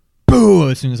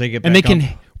 Boom, as soon as I get back and they can up,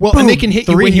 well, boom, and they can hit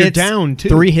you when you're down too.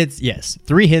 3 hits, yes,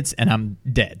 3 hits, and I'm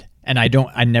dead. And I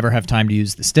never have time to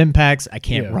use the stim packs. I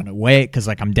can't run away because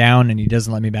like I'm down, and he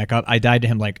doesn't let me back up. I died to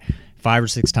him like 5 or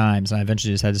 6 times, and I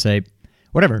eventually just had to say,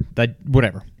 whatever,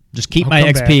 just keep my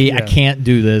XP. I can't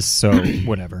do this, so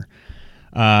whatever.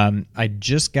 I'm trying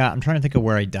to think of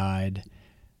where I died.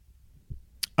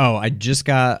 Oh, I just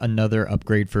got another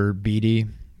upgrade for BD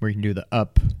where you can do the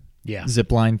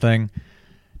zip line thing.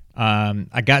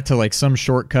 I got to like some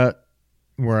shortcut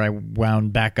where I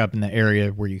wound back up in the area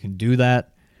where you can do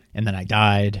that, and then I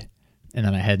died, and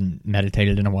then I hadn't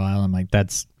meditated in a while. I'm like,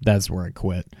 that's where I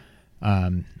quit.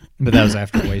 But that was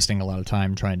after wasting a lot of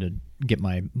time trying to get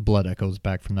my blood echoes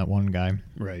back from that one guy.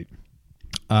 Right.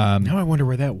 Now I wonder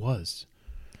where that was.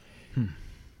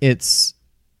 It's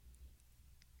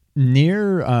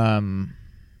near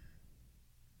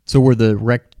so where the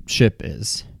wrecked ship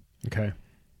is. Okay.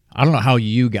 I don't know how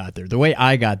you got there. The way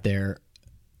I got there,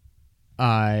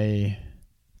 I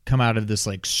come out of this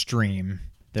like stream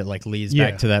that like leads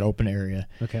back to that open area.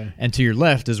 Okay. And to your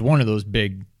left is one of those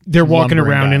big They're walking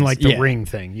around guys. in like the ring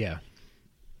thing, yeah.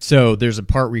 So there's a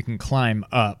part where you can climb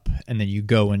up and then you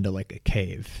go into like a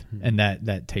cave, and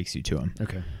that takes you to him.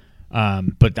 Okay.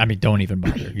 But I mean, don't even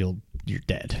bother. You're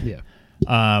dead. Yeah.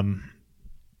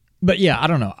 But yeah, I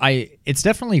don't know. It's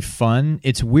definitely fun.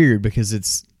 It's weird because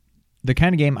it's the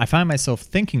kind of game I find myself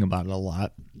thinking about it a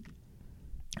lot,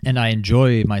 and I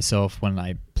enjoy myself when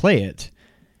I play it.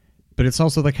 But it's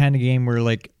also the kind of game where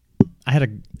like I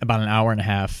had about an hour and a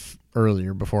half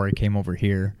earlier before I came over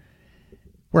here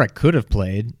where I could have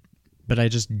played, but I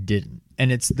just didn't.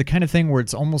 And it's the kind of thing where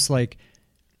it's almost like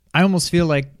I almost feel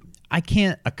like I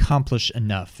can't accomplish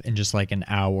enough in just like an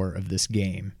hour of this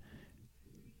game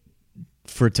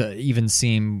for it to even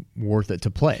seem worth it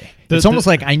to play. The- It's almost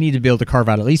the- like I need to be able to carve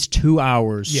out at least 2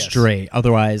 hours Yes. straight.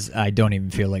 Otherwise, I don't even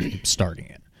feel like starting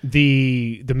it.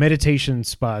 The meditation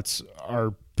spots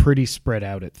are pretty spread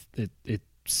out. It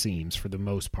seems for the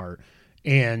most part,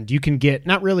 and you can get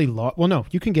not really lost. Well, no,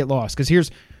 you can get lost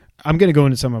because I'm going to go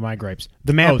into some of my gripes.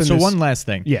 The map. Oh, so one last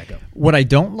thing. Yeah, go. What I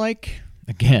don't like,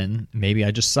 again, maybe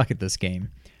I just suck at this game.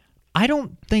 I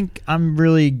don't think I'm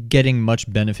really getting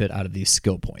much benefit out of these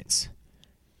skill points.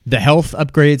 The health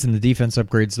upgrades and the defense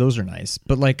upgrades, those are nice.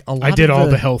 But like a lot I did of all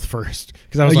the health first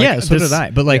because I was yeah, so this- did I.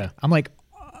 But like yeah. I'm like,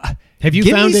 Have you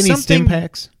give found me any stim something-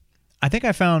 packs? I think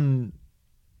I found.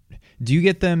 Do you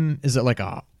get them? Is it like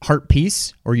a heart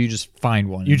piece, or you just find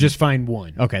one? You just find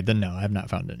one. Okay, then no, I have not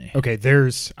found any. Okay,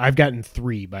 I've gotten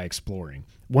 3 by exploring.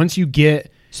 Once you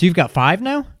get, So you've got 5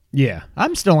 now? yeah,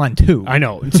 I'm still on 2. I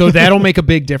know. So that'll make a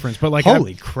big difference. But like,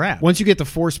 Holy crap! once you get the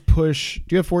force push,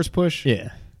 do you have force push? Yeah.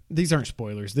 These aren't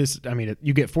spoilers.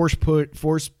 You get force push,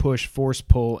 force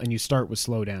pull, and you start with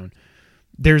slow down.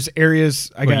 There's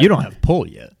areas You don't have pull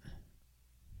yet.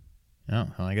 Oh,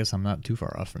 well, I guess I'm not too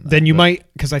far off from that. Then you but-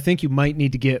 might, because I think you might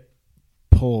need to get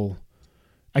pull.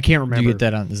 I can't remember. Do you get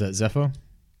that on? Is that Zepho?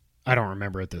 I don't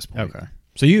remember at this point. Okay.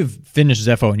 So you've finished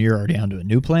Zepho and you're already onto a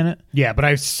new planet? Yeah, but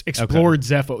I've explored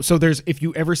Zepho. So if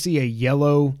you ever see a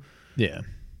yellow, Yeah.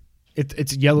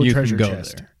 it's a yellow You treasure can go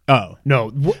chest. there. Oh. No,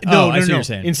 I see what no. you're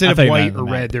saying. Instead I of thought you white meant or the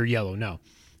red, map. they're yellow. No.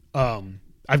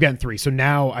 I've gotten 3. So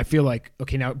now I feel like,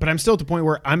 okay, now, but I'm still at the point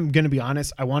where I'm going to be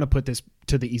honest. I want to put this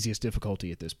to the easiest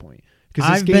difficulty at this point. Because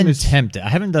I've been tempted. I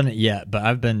haven't done it yet, but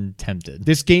I've been tempted.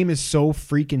 This game is so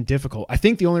freaking difficult. I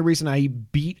think the only reason I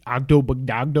beat Ogdo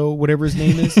Bogdogdo, whatever his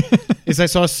name is I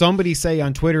saw somebody say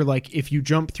on Twitter, like, if you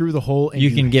jump through the hole and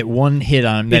You can get one hit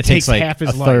on him. That it takes takes like half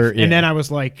his a life. third. And then I was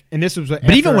like, and this was But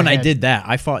even when I did that,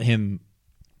 I fought him.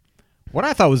 What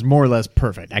I thought was more or less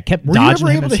perfect. I kept were you dodging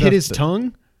ever him able and to hit stuff, his but-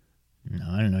 tongue? No,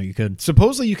 I don't know. You could.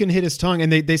 Supposedly you can hit his tongue,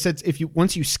 and they said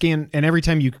once you scan, and every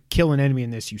time you kill an enemy in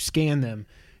this, you scan them,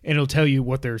 and it'll tell you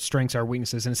what their strengths are,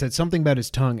 weaknesses, and it said something about his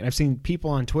tongue. And I've seen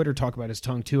people on Twitter talk about his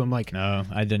tongue too. I'm like, No,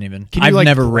 I didn't even. can you I've like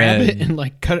never grab read. it and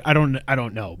like cut it? I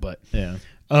don't know, but Yeah.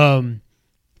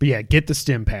 but yeah, get the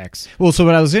stim packs. Well, so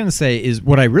what I was going to say is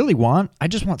what I really want, I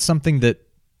just want something that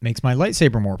makes my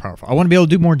lightsaber more powerful. I want to be able to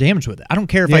do more damage with it. I don't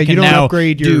care if Yeah, I you can don't now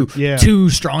upgrade your- do yeah. 2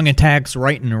 strong attacks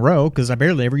right in a row because I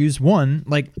barely ever use one.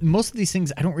 Like, most of these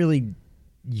things I don't really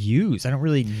use. I don't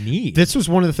really need. This was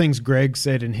one of the things Greg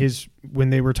said when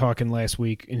they were talking last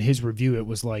week in his review. It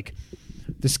was like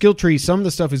the skill tree, some of the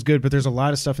stuff is good, but there's a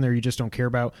lot of stuff in there you just don't care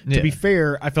about. Yeah. To be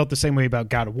fair, I felt the same way about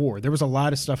God of War. There was a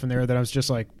lot of stuff in there that I was just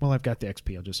like, well, I've got the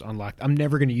XP. I'll just unlock. I'm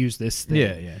never going to use this thing.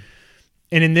 Yeah.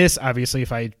 And in this, obviously,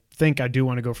 if I think I do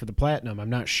want to go for the platinum, I'm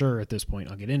not sure at this point.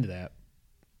 I'll get into that.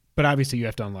 But obviously, you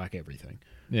have to unlock everything.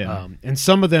 Yeah. And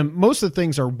some of them, most of the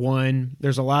things are 1.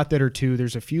 There's a lot that are 2.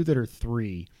 There's a few that are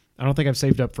 3. I don't think I've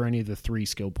saved up for any of the 3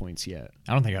 skill points yet.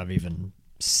 I don't think I've even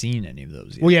seen any of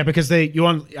those yet. Well, yeah, because you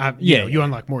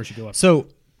unlock more as you go up. So,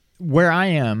 where I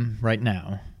am right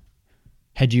now,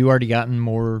 had you already gotten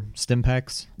more stim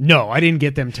packs? No, I didn't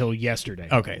get them till yesterday.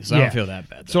 Okay, so I Yeah. don't feel that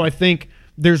bad. So I think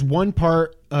there's one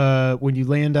part when you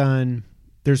land on.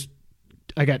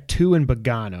 I got 2 in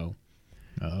Bogano.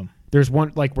 There's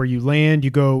one like where you land,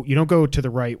 you don't go to the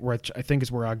right, which I think is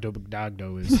where Ogdo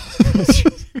Bogdogdo is.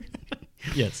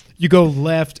 yes. You go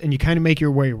left and you kind of make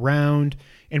your way around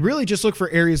and really just look for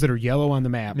areas that are yellow on the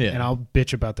map. Yeah. And I'll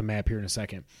bitch about the map here in a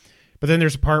second. But then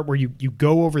there's a part where you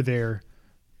go over there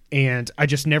and I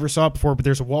just never saw it before, but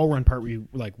there's a wall run part where you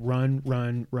like run,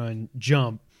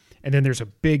 jump. And then there's a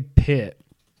big pit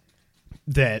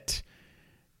that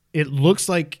it looks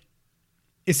like,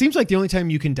 it seems like the only time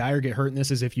you can die or get hurt in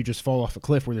this is if you just fall off a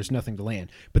cliff where there's nothing to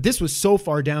land. But this was so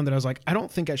far down that I was like, I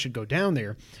don't think I should go down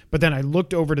there. But then I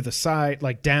looked over to the side,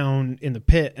 like down in the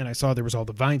pit, and I saw there was all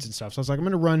the vines and stuff. So I was like, I'm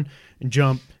going to run and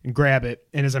jump and grab it.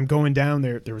 And as I'm going down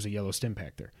there, there was a yellow stim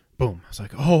pack there. Boom. I was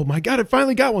like, oh my God, I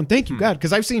finally got one. Thank you, God.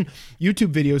 Because I've seen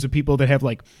YouTube videos of people that have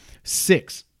like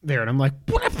 6 there. And I'm like,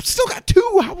 what? I've still got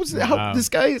 2. How was that? How this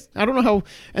guy is, I don't know how.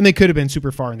 And they could have been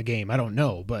super far in the game. I don't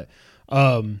know. But,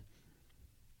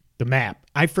 the map.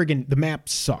 The map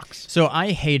sucks. So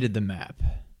I hated the map.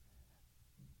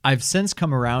 I've since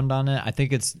come around on it. I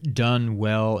think it's done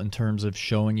well in terms of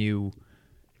showing you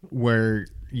where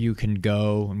you can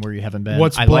go and where you haven't been.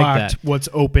 What's I blocked, like that. what's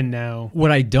open now.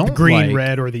 What I don't The green, like,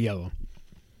 red, or the yellow.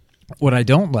 What I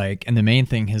don't like, and the main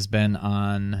thing has been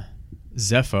on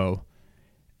Zepho,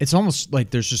 it's almost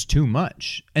like there's just too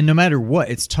much. And no matter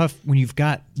what, it's tough when you've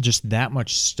got just that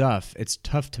much stuff. It's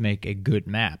tough to make a good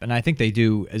map. And I think they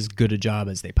do as good a job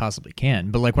as they possibly can.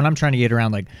 But like when I'm trying to get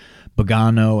around like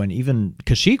Bogano and even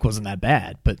Kashyyyk wasn't that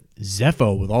bad, but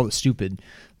Zepho with all the stupid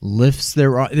lifts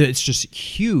there are, it's just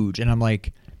huge. And I'm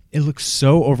like, it looks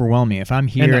so overwhelming. If I'm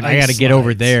here and I got to get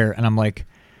over there, and I'm like,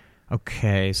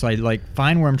 okay, so I like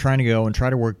find where I'm trying to go and try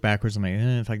to work backwards. I'm like,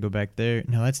 if I go back there,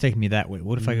 no, that's taking me that way.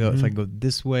 What if I go? If I go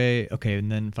this way, okay, and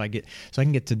then if I get, so I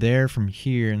can get to there from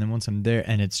here, and then once I'm there,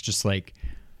 and it's just like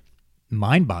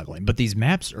mind-boggling. But these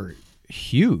maps are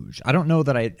huge. I don't know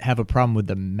that I have a problem with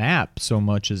the map so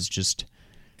much as just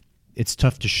it's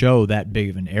tough to show that big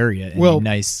of an area in a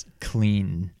nice,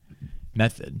 clean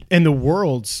method. And the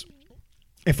worlds.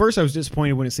 At first, I was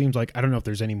disappointed when it seems like, I don't know if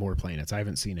there's any more planets. I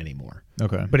haven't seen any more.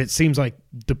 Okay. But it seems like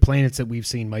the planets that we've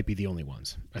seen might be the only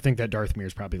ones. I think that Darthmere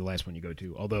is probably the last one you go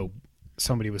to, although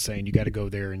somebody was saying you got to go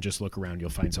there and just look around.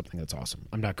 You'll find something that's awesome.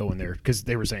 I'm not going there because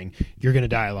they were saying you're going to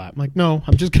die a lot. I'm like, no,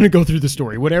 I'm just going to go through the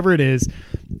story. Whatever it is,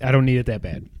 I don't need it that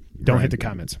bad. Don't hit the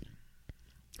comments.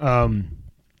 I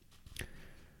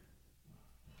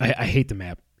hate the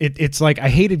map. It's like I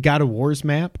hated God of War's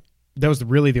map. That was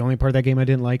really the only part of that game I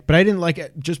didn't like. But I didn't like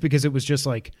it just because it was just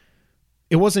like,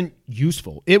 it wasn't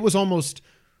useful. It was almost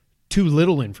too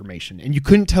little information. And you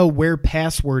couldn't tell where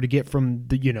paths were to get from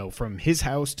from his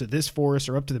house to this forest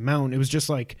or up to the mountain. It was just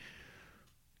like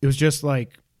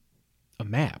a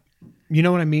map. You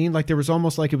know what I mean? Like there was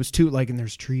almost like it was too, like, and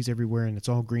there's trees everywhere and it's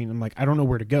all green. I'm like, I don't know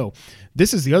where to go.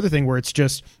 This is the other thing where it's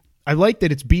just, I like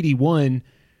that it's BD1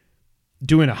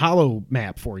 doing a hollow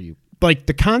map for you. Like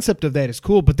the concept of that is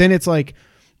cool, but then it's like,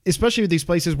 especially with these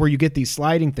places where you get these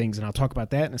sliding things, and I'll talk about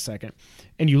that in a second,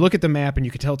 and you look at the map and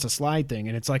you can tell it's a slide thing,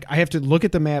 and it's like I have to look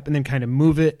at the map and then kind of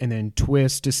move it and then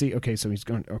twist to see, okay, so he's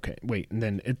going, okay, wait, and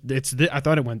then I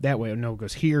thought it went that way. Oh, no, it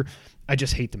goes here. I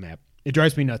just hate the map. It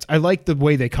drives me nuts. I like the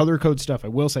way they color code stuff. I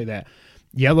will say that.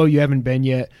 Yellow, you haven't been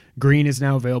yet. Green is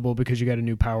now available because you got a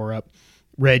new power up.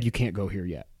 Red, you can't go here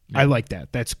yet. Yeah. I like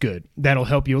that. That's good. That'll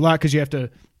help you a lot because you have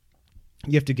to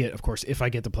get, of course, if I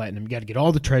get the platinum, you got to get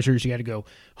all the treasures. You got to go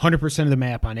 100% of the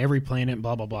map on every planet,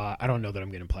 blah, blah, blah. I don't know that I'm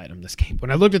getting platinum this game. When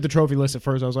I looked at the trophy list at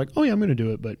first, I was like, oh, yeah, I'm going to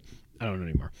do it, but I don't know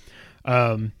anymore.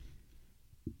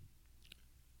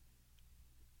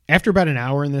 After about an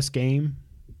hour in this game,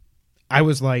 I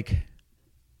was like,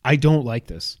 I don't like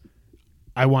this.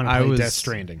 I want to play Death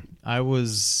Stranding. I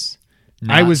was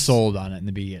not sold on it in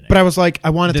the beginning. But I was like,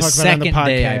 I want to talk about it on the podcast. The second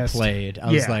day I played,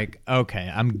 I was like,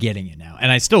 okay, I'm getting it now.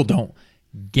 And I still don't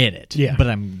get it, but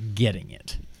I'm getting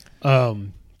it.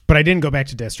 But I didn't go back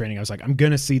to Death Stranding. I was like, I'm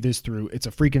going to see this through. It's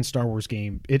a freaking Star Wars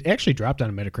game. It actually dropped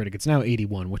on Metacritic. It's now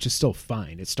 81, which is still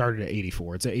fine. It started at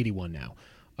 84. It's at 81 now.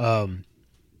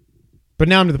 But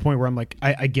now I'm to the point where I'm like,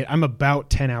 I'm about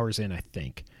 10 hours in, I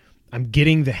think. I'm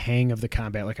getting the hang of the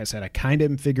combat. Like I said, I kind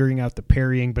of am figuring out the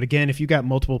parrying. But again, if you got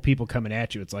multiple people coming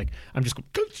at you, it's like, I'm just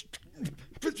going,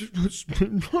 I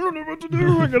don't know what to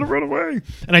do. I got to run away.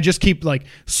 And I just keep like,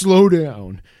 slow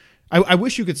down. I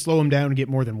wish you could slow them down and get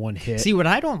more than one hit. See, what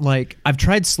I don't like, I've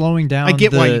tried slowing down. I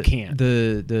get why you can't.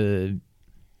 The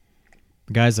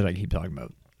guys that I keep talking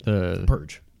about. The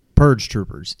Purge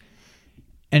troopers.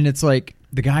 And it's like,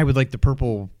 the guy with like the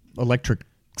purple electric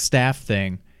staff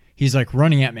thing, he's like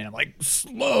running at me and I'm like,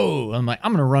 slow. I'm like,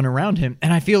 I'm going to run around him.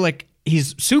 And I feel like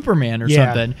he's Superman or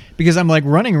something because I'm like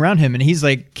running around him and he's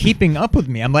like keeping up with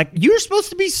me. I'm like, you're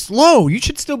supposed to be slow. You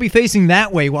should still be facing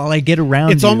that way while I get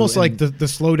around It's almost like the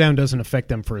slowdown doesn't affect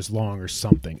them for as long or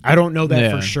something. I don't know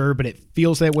that for sure, but it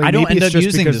feels that way. I don't Maybe end up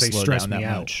using because the they stress me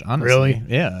out. much, honestly. Really?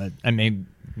 Yeah. I mean,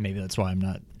 maybe that's why I'm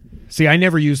not. See, I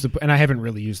never use and I haven't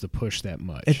really used the push that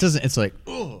much. It doesn't, it's like,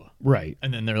 oh. Right.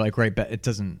 And then they're like right back. It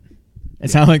doesn't.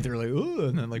 It's not like they're like, ooh,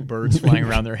 and then like birds flying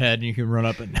around their head, and you can run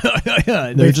up and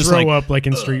they just throw up like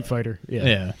in Street Fighter.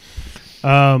 Yeah.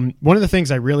 One of the things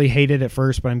I really hated at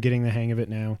first, but I'm getting the hang of it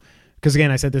now, because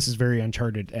again, I said this is very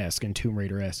Uncharted-esque and Tomb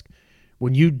Raider-esque.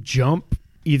 When you jump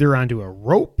either onto a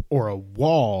rope or a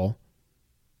wall,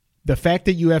 the fact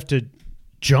that you have to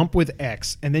jump with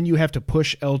X and then you have to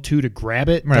push L2 to grab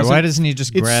it. Right? Why doesn't he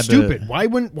just grab it? It's stupid.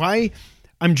 Why?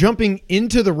 I'm jumping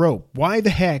into the rope. Why the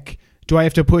heck? Do I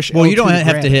have to push L2 Well, you don't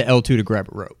have to hit L2 to grab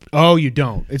a rope. Oh, you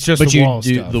don't. It's just the wall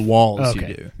stuff. The walls okay.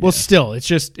 you do. Well, still, it's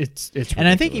just, it's ridiculous. And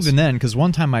I think even then, because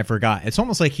one time I forgot, it's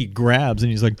almost like he grabs and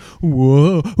he's like,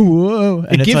 whoa, whoa.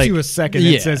 And it gives like, you a second.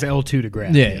 It says L2 to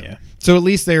grab. Yeah. So at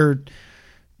least they're...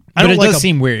 But it does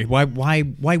seem weird. Why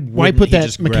put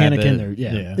that mechanic in there?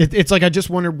 Yeah. It's like I just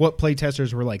wondered what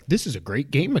playtesters were like, this is a great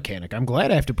game mechanic. I'm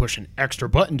glad I have to push an extra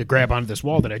button to grab onto this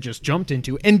wall that I just jumped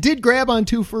into and did grab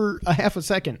onto for a half a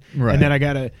second. Right. And then I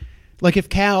got to... Like if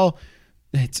Cal,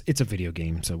 it's a video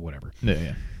game, so whatever.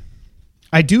 Yeah.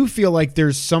 I do feel like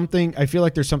there's something. I feel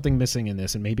like there's something missing in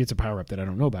this, and maybe it's a power up that I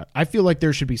don't know about. I feel like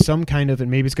there should be some kind of,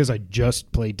 and maybe it's because I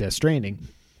just played Death Stranding.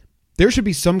 There should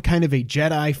be some kind of a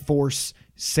Jedi Force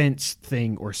sense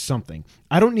thing or something.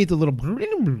 I don't need the little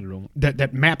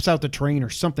that maps out the terrain or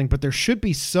something, but there should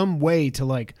be some way to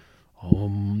like.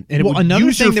 And it would another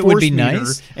use thing your that would force be meter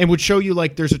nice and would show you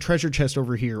like there's a treasure chest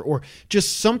over here or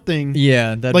just something.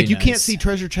 Yeah, that'd like be you nice. can't see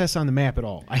treasure chests on the map at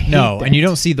all. I hate No, that. and you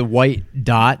don't see the white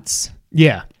dots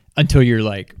Yeah. until you're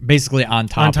like basically on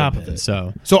top of it.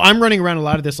 So I'm running around a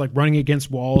lot of this, like running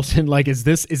against walls and like, is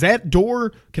that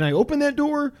door? Can I open that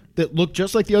door that looked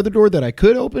just like the other door that I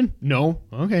could open? No.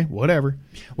 Okay, whatever.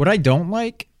 what I don't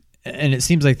like, and it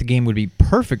seems like the game would be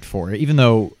perfect for it, even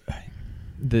though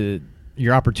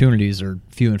your opportunities are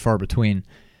few and far between.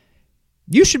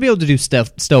 You should be able to do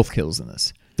stealth kills in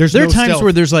this. There no are times stealth.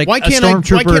 where there's like Why a can't I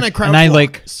stormtrooper, crouch and I walk?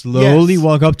 like slowly Yes.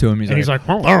 walk up to him. And he's like,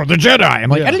 "Oh, the Jedi!" I'm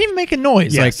like, Yeah. I didn't even make a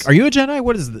noise. Yes. Like, are you a Jedi?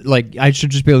 What is like? I should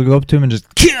just be able to go up to him and just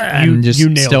you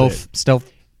nailed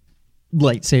stealth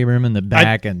lightsaber him in the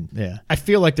back, and yeah. I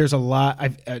feel like there's a lot.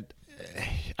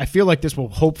 I feel like this will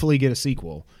hopefully get a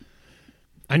sequel.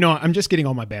 I know I'm just getting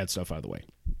all my bad stuff out of the way.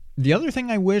 The other thing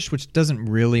I wish, which doesn't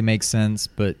really make sense,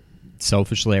 but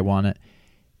selfishly I want it,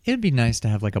 it'd be nice to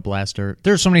have like a blaster.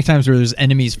 There's so many times where there's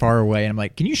enemies far away, and I'm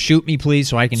like, can you shoot me, please,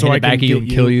 so I can hit it back at you and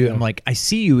kill you? Yeah. I'm like, I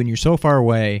see you, and you're so far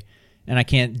away, and I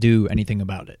can't do anything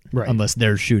about it. Right. Unless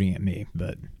they're shooting at me.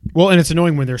 But Well, and it's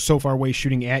annoying when they're so far away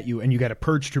shooting at you, and you got a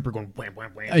purge trooper going wham,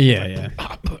 wham, wham. yeah.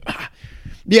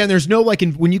 Yeah, and there's no like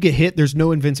when you get hit, there's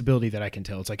no invincibility that I can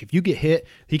tell. It's like if you get hit,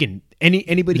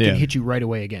 anybody can Yeah. hit you right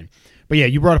away again. But yeah,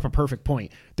 you brought up a perfect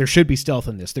point. There should be stealth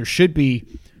in this. There should be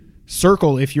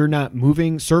circle if you're not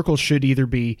moving. Circle should either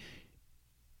be,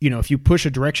 if you push a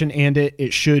direction and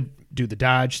it should do the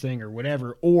dodge thing or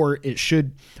whatever, or you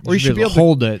should be able to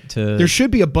hold it to. There should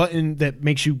be a button that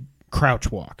makes you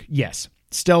crouch walk. Yes,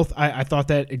 stealth. I thought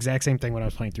that exact same thing when I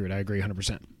was playing through it. I agree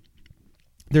 100%.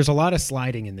 There's a lot of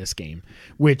sliding in this game,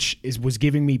 which was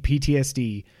giving me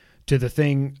PTSD to the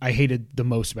thing I hated the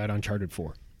most about Uncharted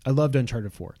 4. I loved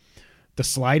Uncharted 4. The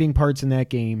sliding parts in that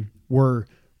game were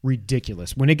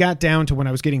ridiculous. When it got down to when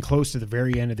I was getting close to the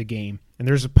very end of the game, and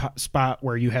there's a spot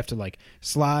where you have to like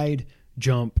slide,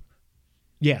 jump,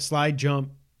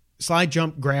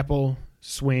 grapple,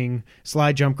 swing,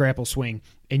 slide, jump, grapple, swing,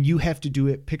 and you have to do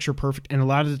it picture perfect. And a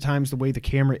lot of the times the way the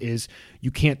camera is,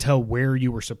 you can't tell where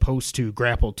you were supposed to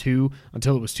grapple to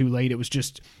until it was too late. It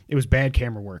was bad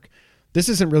camera work. This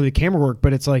isn't really camera work,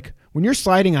 but it's like when you're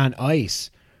sliding on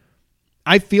ice,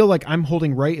 I feel like I'm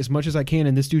holding right as much as I can,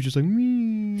 and this dude's just like,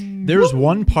 There's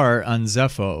one part on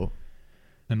Zepho.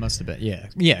 It must have been,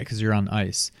 yeah, because you're on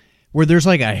ice, where there's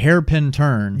like a hairpin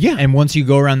turn. Yeah. And once you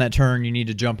go around that turn, you need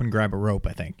to jump and grab a rope,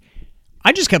 I think.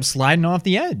 I just kept sliding off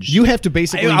the edge. You have to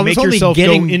basically I was make only yourself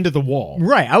getting- go into the wall.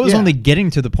 Right. I was Yeah. only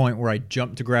getting to the point where I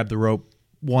jumped to grab the rope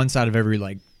once out of every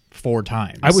like 4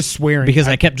 times. I was swearing. because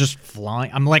I kept just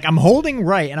flying. I'm like, I'm holding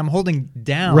right and I'm holding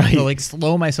down Right. to like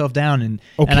slow myself down. And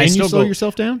Oh, and I can you still slow go-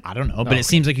 yourself down? I don't know, but okay. it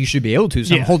seems like you should be able to.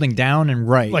 So Yeah. I'm holding down and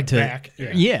right Like to back,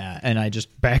 yeah. and I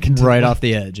just Back into right the- off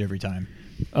the edge every time.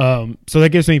 So that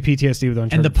gives me PTSD with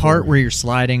Uncharted And the part 4. where you're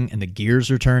sliding and the gears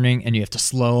are turning and you have to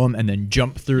slow them and then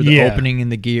jump through the Yeah. opening in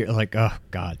the gear, like, oh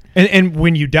god. And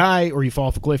when you die or you fall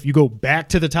off a cliff, you go back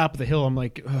to the top of the hill. I'm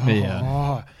like, oh.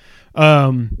 Yeah.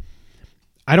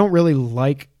 I don't really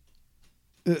like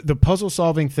the puzzle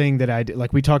solving thing that I did.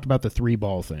 Like we talked about the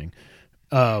 3-ball thing.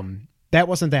 That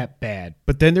wasn't that bad.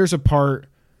 But then there's a part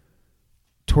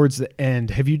towards the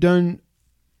end. Have you done?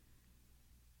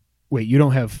 Wait, you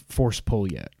don't have force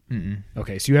pull yet. Mm-mm.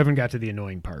 Okay, so you haven't got to the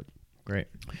annoying part. Great.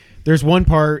 There's one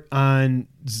part on,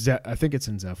 I think it's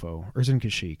in Zepho, or is it in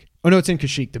Kashyyyk? Oh, no, it's in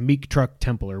Kashyyyk, the Meek Truck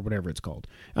Temple, or whatever it's called.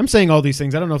 I'm saying all these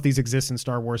things. I don't know if these exist in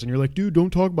Star Wars, and you're like, dude,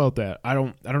 don't talk about that. I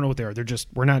don't know what they are. They're just,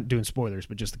 we're not doing spoilers,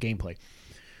 but just the gameplay.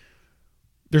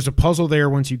 There's a puzzle there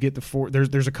once you get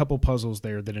there's a couple puzzles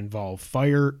there that involve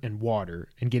fire and water,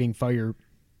 and getting fire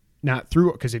not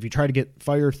through, because if you try to get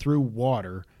fire through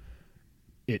water,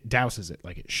 it douses it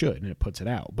like it should and it puts it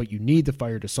out, but you need the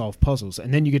fire to solve puzzles.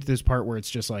 And then you get to this part where it's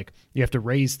just like you have to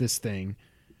raise this thing,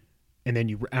 and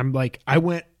then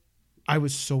I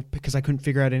was so, because I couldn't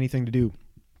figure out anything to do.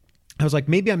 I was like,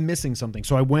 maybe I'm missing something.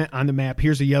 So I went on the map.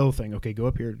 Here's a yellow thing. Okay, go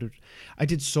up here. I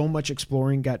did so much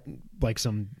exploring, got like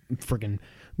some freaking,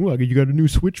 you got a new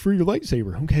switch for your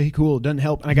lightsaber. Okay, cool. It doesn't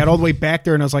help. And I got all the way back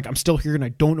there and I was like, I'm still here and I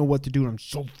don't know what to do. And I'm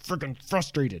so freaking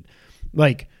frustrated.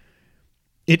 Like,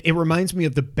 It reminds me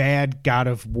of the bad God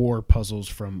of War puzzles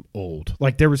from old.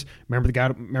 Like there was, remember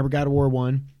God of War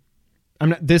 1? I'm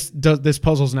not this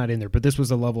puzzle's not in there, but this was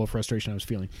the level of frustration I was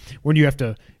feeling when you have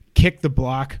to kick the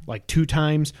block like 2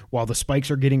 times while the spikes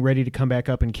are getting ready to come back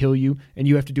up and kill you, and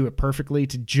you have to do it perfectly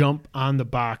to jump on the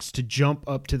box, to jump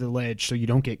up to the ledge so you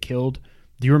don't get killed.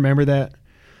 Do you remember that?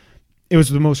 It was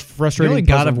the most frustrating.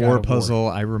 The only God of War puzzle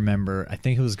I remember, I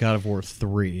think it was God of War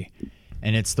 3,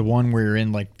 and it's the one where you're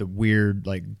in like the weird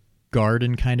like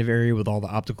garden kind of area with all the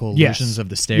optical illusions of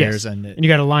the stairs, and you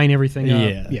got to line everything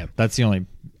up. Yeah, that's the only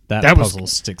that puzzle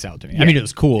sticks out to me. I mean, it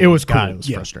was cool. It was God, cool. It was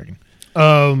frustrating.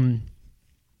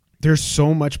 There's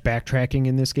so much backtracking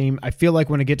in this game. I feel like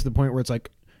when I get to the point where it's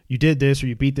like you did this or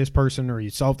you beat this person or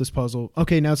you solved this puzzle,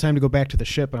 okay, now it's time to go back to the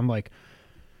ship, and I'm like,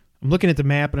 I'm looking at the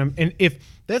map, and if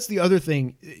that's the other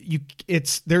thing,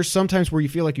 there's sometimes where you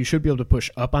feel like you should be able to push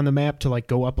up on the map to like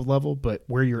go up a level, but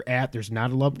where you're at, there's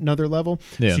not another level.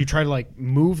 Yeah. So you try to like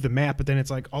move the map, but then it's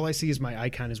like all I see is my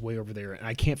icon is way over there, and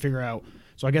I can't figure out.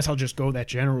 So I guess I'll just go that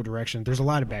general direction. There's a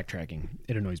lot of backtracking.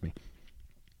 It annoys me.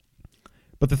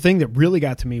 But the thing that really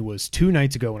got to me was 2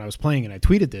 nights ago when I was playing, and I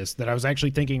tweeted this, that I was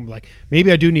actually thinking, like,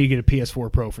 maybe I do need to get a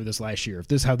PS4 Pro for this last year, if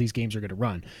this is how these games are going to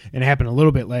run. And it happened a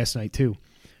little bit last night, too.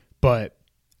 But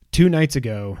 2 nights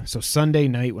ago, so Sunday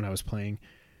night when I was playing,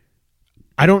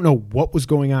 I don't know what was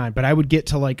going on, but I would get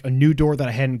to, like, a new door that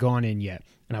I hadn't gone in yet,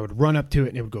 and I would run up to it,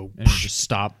 and it would go... And it would just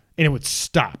stop. And it would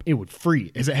stop. It would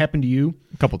freeze. Has it happened to you?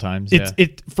 A couple times,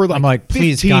 It for like, I'm like, 15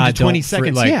 please, God, to 20 don't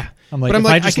seconds. like, yeah. I'm like, but if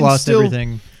I just lost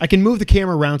everything. I can move the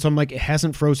camera around, so I'm like, it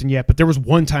hasn't frozen yet. But there was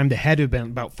one time that had to have been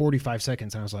about 45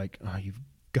 seconds, and I was like, oh, you've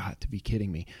got to be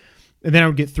kidding me. And then I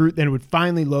would get through, then it would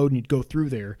finally load, and you'd go through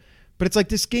there. But it's like,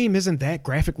 this game isn't that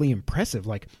graphically impressive.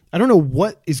 Like, I don't know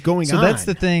what is going on. So that's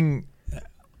the thing.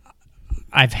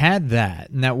 I've had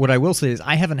that. Now, what I will say is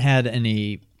I haven't had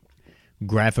any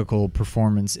graphical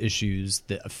performance issues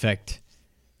that affect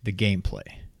the gameplay.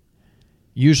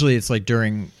 Usually it's like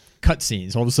during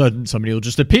cutscenes, all of a sudden somebody will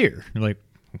just appear. You're like,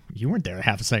 you weren't there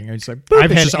half a second. It's like, boop,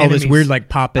 I've it's had just all this weird like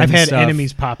pop in I've had stuff.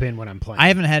 enemies pop in when I'm playing. I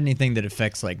haven't had anything that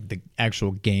affects like the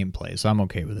actual gameplay, so I'm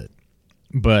okay with it.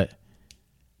 But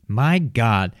my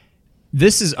God,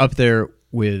 this is up there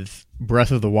with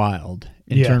Breath of the Wild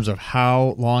in terms of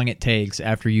how long it takes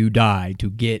after you die to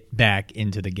get back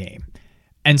into the game.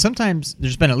 And sometimes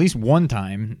there's been at least one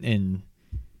time in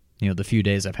the few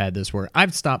days I've had this where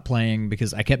I've stopped playing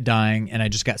because I kept dying and I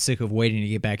just got sick of waiting to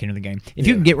get back into the game. If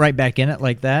you can get right back in it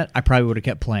like that, I probably would have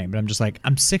kept playing. But I'm just like,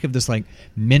 I'm sick of this like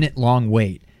minute-long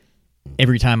wait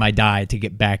every time I die to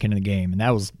get back into the game. And that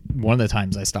was one of the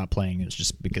times I stopped playing. It was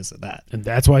just because of that. And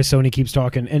that's why Sony keeps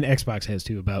talking, and Xbox has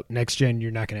too, about next gen, you're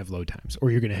not going to have load times,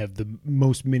 or you're going to have the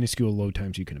most minuscule load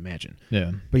times you can imagine.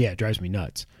 Yeah. But yeah, it drives me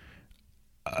nuts.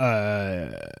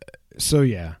 So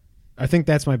yeah, I think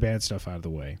that's my bad stuff out of the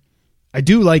way. I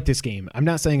do like this game. I'm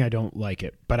not saying I don't like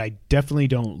it, but I definitely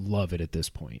don't love it at this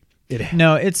point.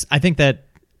 I think that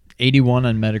 81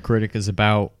 on Metacritic is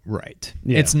about right.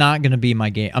 Yeah. It's not going to be my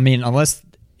game. I mean, unless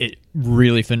it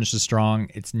really finishes strong,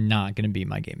 it's not going to be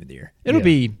my game of the year. It'll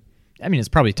be, I mean, it's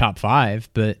probably top 5,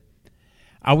 but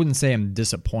I wouldn't say I'm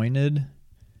disappointed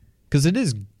because it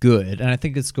is good, and I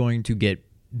think it's going to get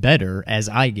better as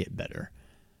I get better.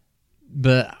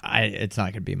 But it's not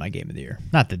going to be my game of the year.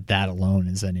 Not that alone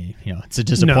is any, it's a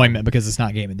disappointment because it's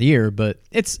not game of the year, but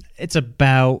it's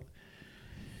about,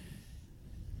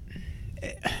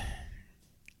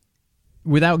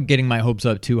 without getting my hopes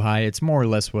up too high, it's more or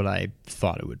less what I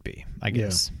thought it would be, I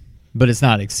guess. Yeah. But it's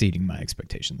not exceeding my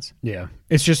expectations. Yeah.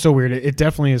 It's just so weird. It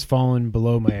definitely has fallen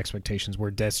below my expectations,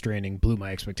 where Death Stranding blew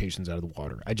my expectations out of the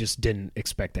water. I just didn't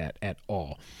expect that at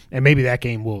all. And maybe that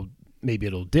game maybe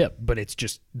it'll dip, but it's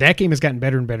just, that game has gotten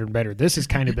better and better and better. This has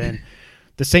kind of been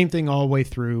the same thing all the way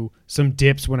through. Some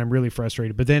dips when I'm really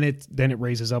frustrated, but then it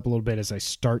raises up a little bit as I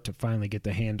start to finally get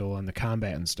the handle on the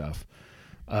combat and stuff.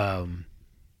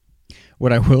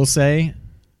 What I will say,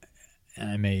 and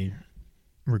I may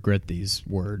regret these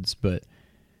words, but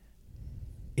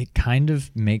it kind of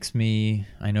makes me,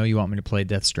 I know you want me to play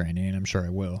Death Stranding, and I'm sure I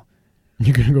will.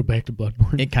 You're going to go back to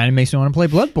Bloodborne? It kind of makes me want to play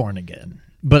Bloodborne again.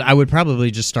 But I would probably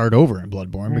just start over in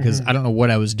Bloodborne because I don't know what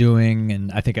I was doing,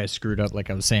 and I think I screwed up, like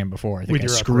I was saying before. I think I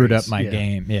screwed up my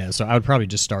game. Yeah, so I would probably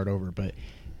just start over, but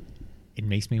it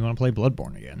makes me want to play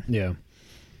Bloodborne again. Yeah.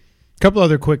 A couple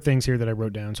other quick things here that I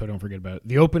wrote down so I don't forget about it.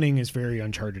 The opening is very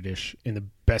Uncharted-ish in the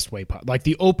best way possible. Like,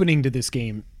 the opening to this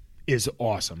game is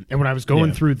awesome. And when I was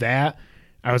going through that,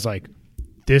 I was like,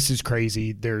 this is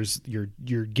crazy.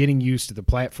 You're getting used to the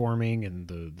platforming and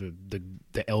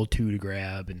the L2 to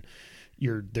grab, and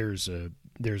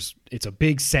it's a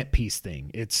big set piece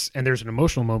thing. And there's an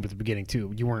emotional moment at the beginning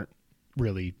too. You weren't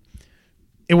really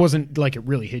it wasn't like it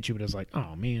really hit you, but it was like,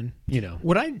 oh man,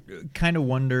 What I kind of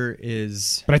wonder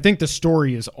is, But I think the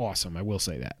story is awesome. I will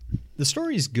say that. the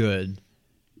story's good.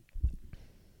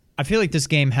 I feel like this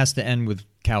game has to end with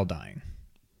Cal dying,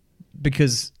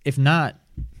 because if not,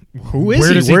 who is Where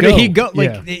he? does he Where did go? he go?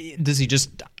 Like, Yeah. does he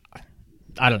just?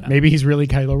 I don't know. Maybe he's really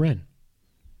Kylo Ren.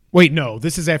 Wait, no,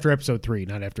 this is after episode 3,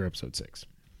 not after episode 6.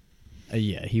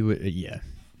 Yeah, he would. Yeah,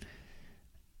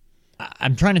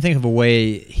 I'm trying to think of a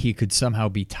way he could somehow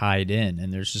be tied in,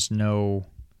 and there's no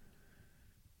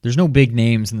big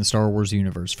names in the Star Wars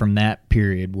universe from that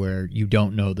period where you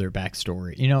don't know their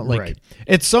backstory. Right.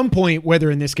 At some point, whether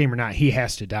in this game or not, he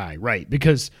has to die, right?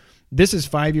 Because this is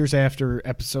 5 years after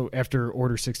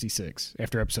Order 66,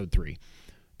 after episode 3.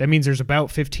 That means there's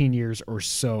about 15 years or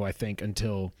so, I think,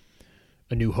 until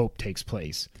A New Hope takes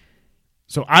place.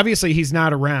 So obviously he's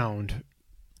not around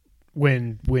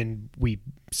when we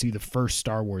see the first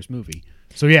Star Wars movie.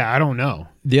 So yeah, I don't know.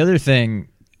 The other thing,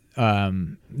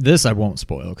 this I won't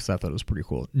spoil because I thought it was pretty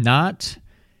cool. Not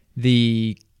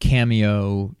the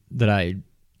cameo that I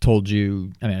told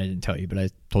you. I mean, I didn't tell you, but I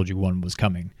told you one was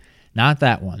coming. Not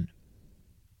that one.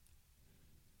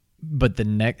 But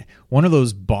one of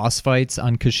those boss fights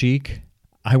on Kashyyyk,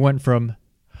 I went from,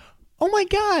 oh my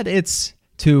God,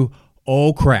 to,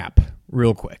 oh crap,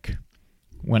 real quick.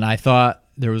 When I thought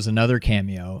there was another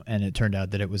cameo, and it turned out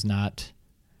that it was not.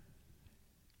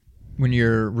 When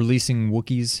you're releasing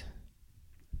Wookiees,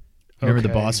 remember the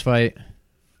boss fight?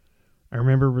 I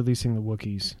remember releasing the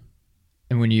Wookiees.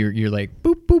 And when you're like,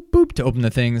 boop, boop, boop, to open the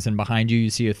things, and behind you,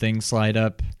 you see a thing slide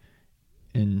up,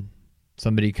 and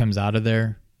somebody comes out of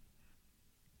there.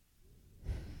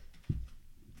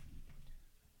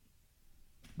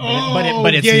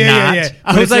 But it's not. Yeah.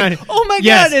 I was like, oh my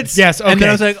God, it's... Yes, okay. And then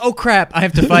I was like, oh crap, I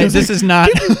have to fight. This is not...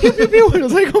 Pew, pew, pew. I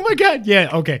was like, oh my God. Yeah,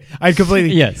 okay. I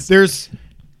completely... Yes.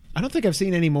 I don't think I've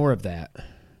seen any more of that.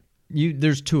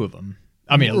 There's 2 of them.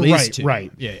 I mean, at least 2.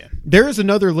 Right. Yeah. There is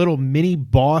another little mini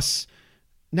boss,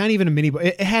 not even a mini boss.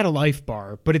 It had a life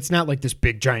bar, but it's not like this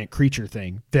big giant creature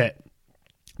thing. That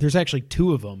there's actually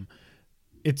 2 of them.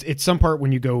 It's some part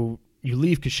when you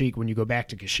leave Kashyyyk, when you go back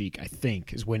to Kashyyyk, I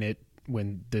think, is when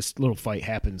this little fight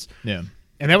happens. Yeah.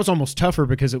 And that was almost tougher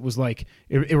because it was like,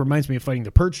 it reminds me of fighting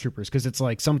the Purge Troopers, because it's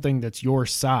like something that's your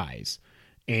size,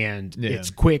 and it's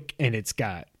quick, and it's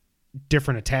got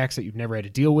different attacks that you've never had to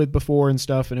deal with before and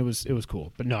stuff, and it was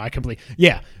cool. But no, I completely...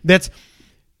 Yeah, that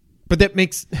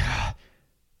makes...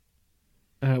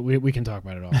 we can talk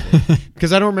about it all.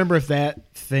 Because I don't remember if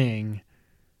that thing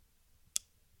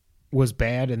was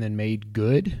bad and then made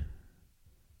good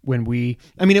when we...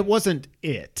 I mean, it wasn't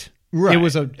it. Right. It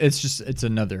was it's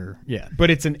another... Yeah.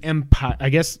 But it's an empire. I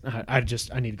guess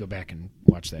I need to go back and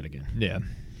watch that again. Yeah.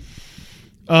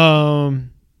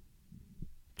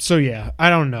 So yeah,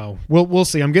 I don't know. We'll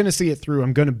see. I'm going to see it through.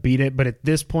 I'm going to beat it. But at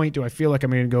this point, do I feel like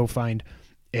I'm going to go find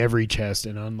every chest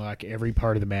and unlock every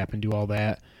part of the map and do all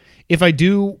that? If I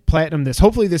do platinum this,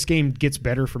 hopefully this game gets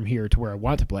better from here to where I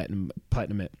want to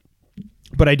platinum it.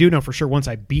 But I do know for sure once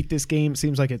I beat this game, it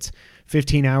seems like it's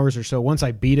 15 hours or so. Once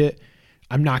I beat it,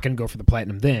 I'm not going to go for the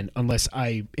platinum then, unless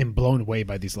I am blown away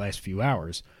by these last few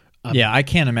hours. Yeah, I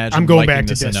can't imagine. I'm going liking back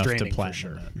to this Death enough Stranding to for platinum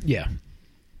sure. it. Yeah.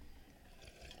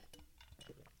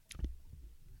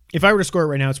 If I were to score it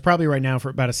right now, it's probably right now for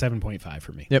about a 7.5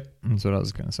 for me. Yep, that's what I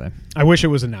was going to say. I wish it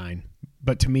was a 9,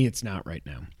 but to me, it's not right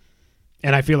now.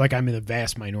 And I feel like I'm in a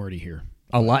vast minority here.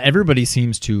 Everybody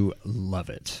seems to love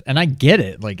it, and I get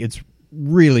it. Like, it's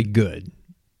really good,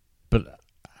 but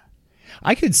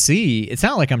I could see. It's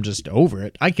not like I'm just over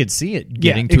it. I could see it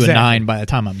getting to a 9 by the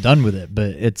time I'm done with it. But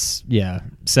it's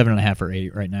 7.5 or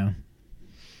 8 right now.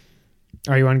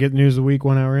 All right, you want to get the news of the week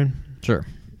 1 hour in? Sure.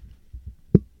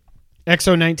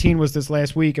 XO19 was this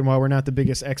last week, and while we're not the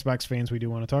biggest Xbox fans, we do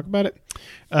want to talk about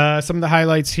it. Some of the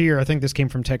highlights here, I think this came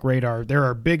from Tech Radar. There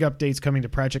are big updates coming to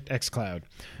Project xCloud.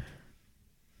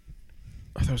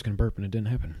 I thought I was going to burp, and it didn't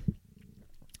happen.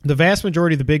 The vast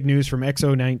majority of the big news from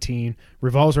XO19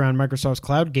 revolves around Microsoft's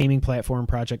cloud gaming platform,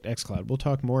 Project xCloud. We'll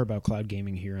talk more about cloud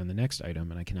gaming here on the next item,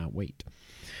 and I cannot wait.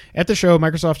 At the show,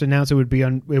 Microsoft announced it would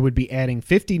be adding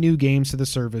 50 new games to the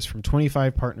service from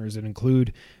 25 partners that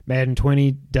include Madden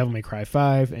 20, Devil May Cry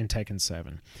 5, and Tekken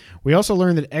 7. We also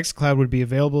learned that xCloud would be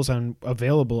available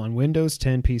on Windows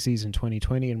 10 PCs in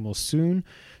 2020 and will soon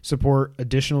support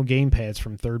additional gamepads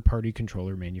from third-party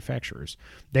controller manufacturers.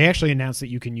 They actually announced that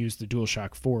you can use the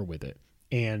DualShock 4 with it,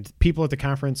 and people at the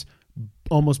conference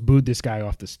almost booed this guy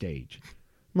off the stage.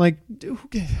 I'm like, dude,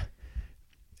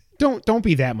 don't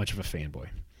be that much of a fanboy.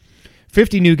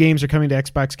 50 new games are coming to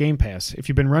Xbox Game Pass. If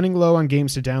you've been running low on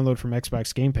games to download from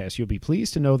Xbox Game Pass, you'll be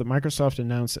pleased to know that Microsoft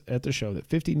announced at the show that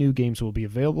 50 new games will be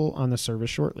available on the service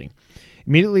shortly.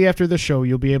 Immediately after the show,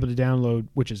 you'll be able to download,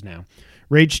 which is now,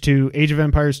 Rage 2, Age of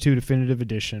Empires 2 Definitive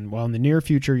Edition, while in the near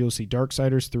future you'll see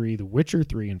Darksiders 3, The Witcher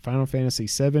 3, and Final Fantasy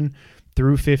 7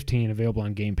 through 15 available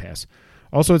on Game Pass.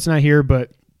 Also, it's not here,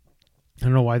 but I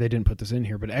don't know why they didn't put this in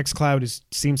here, but xCloud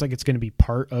seems like it's going to be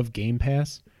part of Game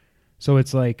Pass. So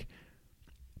it's like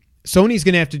Sony's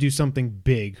going to have to do something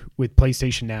big with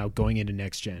PlayStation Now going into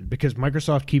next gen because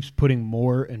Microsoft keeps putting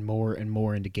more and more and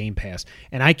more into Game Pass.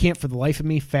 And I can't for the life of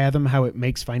me fathom how it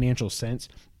makes financial sense,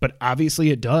 but obviously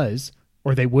it does,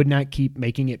 or they would not keep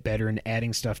making it better and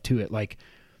adding stuff to it. Like,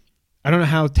 I don't know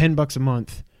how $10 a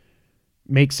month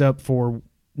makes up for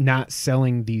not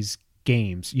selling these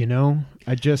games, you know?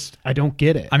 I don't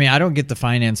get it. I mean, I don't get the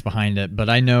finance behind it, but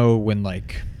I know when,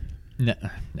 like,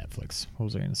 Netflix. What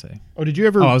was I going to say? Oh, did you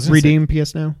ever redeem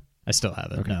PS Now? I still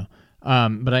have it, okay.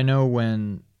 No. But I know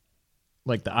when,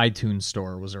 like, the iTunes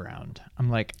store was around, I'm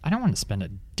like, I don't want to spend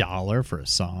 $1 for a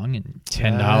song and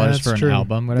 $10 for an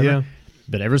album, whatever. Yeah.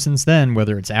 But ever since then,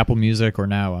 whether it's Apple Music or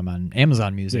now I'm on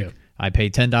Amazon Music, I pay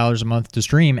 $10 a month to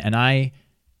stream, and I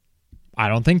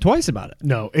don't think twice about it.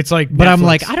 No, it's like But Netflix. I'm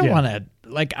like, I don't want to,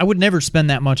 like, I would never spend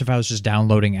that much if I was just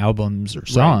downloading albums or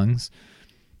songs. Right.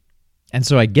 And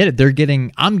so I get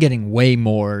it. I'm getting way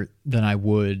more than I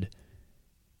would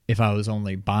if I was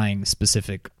only buying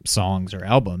specific songs or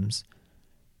albums.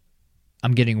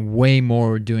 I'm getting way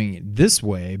more doing it this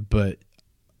way, but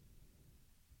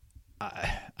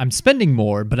I'm spending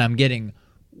more, but I'm getting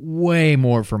way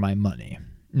more for my money.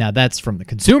 Now, that's from the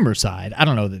consumer side. I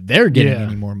don't know that they're getting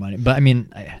any more money, but I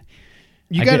mean,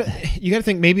 you got to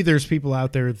think maybe there's people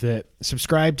out there that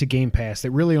subscribe to Game Pass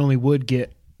that really only would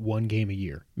get one game a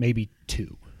year, maybe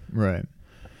two. Right.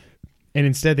 And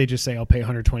instead they just say, I'll pay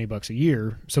 $120 a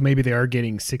year. So maybe they are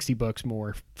getting $60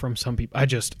 more from some people. I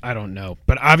don't know.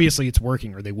 But obviously it's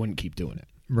working or they wouldn't keep doing it.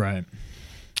 Right.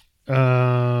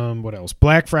 What else?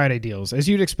 Black Friday deals. As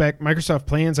you'd expect, Microsoft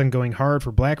plans on going hard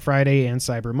for Black Friday and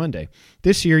Cyber Monday.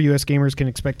 This year, U.S. gamers can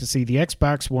expect to see the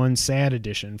Xbox One SAD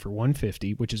edition for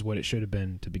 $150, which is what it should have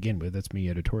been to begin with. That's me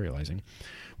editorializing.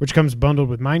 Which comes bundled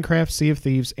with Minecraft, Sea of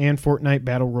Thieves, and Fortnite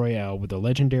Battle Royale with the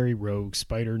legendary Rogue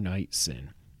Spider Knight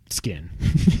skin.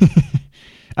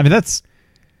 I mean, that's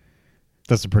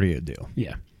a pretty good deal.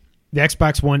 Yeah. The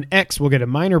Xbox One X will get a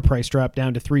minor price drop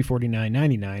down to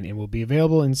 $349.99 and will be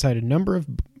available inside a number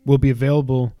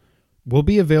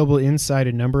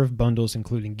of bundles,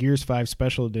 including Gears 5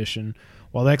 Special Edition,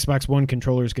 while the Xbox One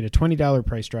controllers get a $20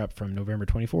 price drop from November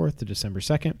 24th to December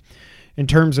 2nd. In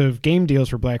terms of game deals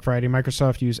for Black Friday,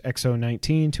 Microsoft used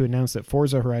XO19 to announce that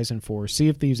Forza Horizon 4, Sea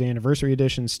of Thieves Anniversary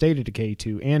Edition, State of Decay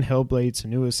 2, and Hellblade: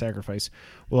 Senua's Sacrifice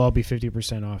will all be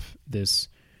 50% off this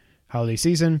holiday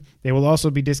season. They will also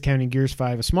be discounting Gears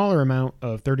 5 a smaller amount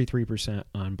of 33%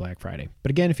 on Black Friday.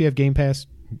 But again, if you have Game Pass,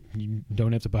 you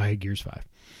don't have to buy Gears 5.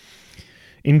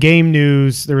 In game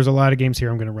news, there was a lot of games here.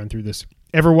 I'm going to run through this.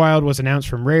 Everwild was announced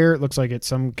from Rare. It looks like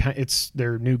it's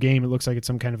their new game. It looks like it's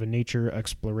some kind of a nature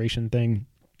exploration thing.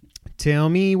 Tell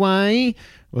Me Why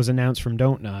was announced from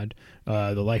Don't Nod.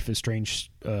 The Life is Strange,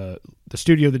 the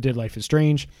studio that did Life is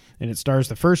Strange, and it stars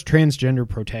the first transgender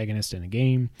protagonist in a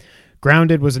game.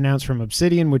 Grounded was announced from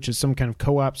Obsidian, which is some kind of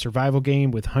co-op survival game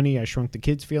with Honey, I Shrunk the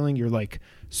Kids feeling. You're like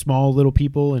small little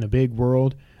people in a big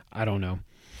world. I don't know.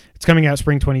 It's coming out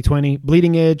spring 2020.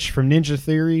 Bleeding Edge from Ninja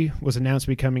Theory was announced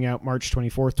to be coming out March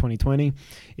 24th, 2020.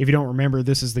 If you don't remember,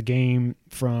 this is the game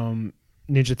from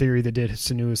Ninja Theory that did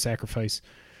Senua's Sacrifice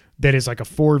that is like a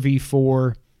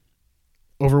 4v4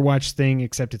 Overwatch thing,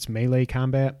 except it's melee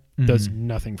combat. Mm-hmm. Does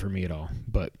nothing for me at all,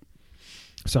 but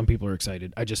some people are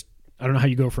excited. I don't know how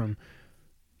you go from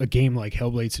a game like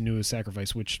Hellblade: Senua's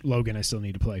Sacrifice, which Logan I still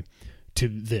need to play, to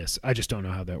this. I just don't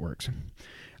know how that works.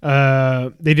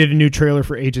 They did a new trailer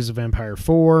for Ages of Empire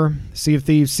 4. Sea of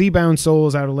Thieves Seabound Soul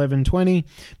is out 11/20.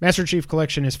 Master Chief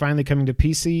Collection is finally coming to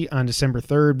PC on December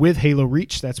 3rd with Halo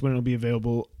Reach. That's when it'll be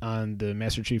available on the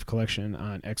Master Chief Collection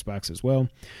on Xbox as well.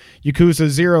 Yakuza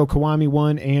 0, Kiwami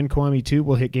 1, and Kiwami 2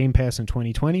 will hit Game Pass in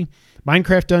 2020.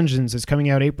 Minecraft Dungeons is coming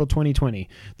out April 2020.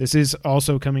 This is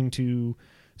also coming to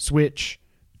Switch,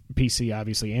 PC,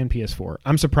 obviously, and PS4.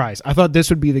 I'm surprised. I thought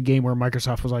this would be the game where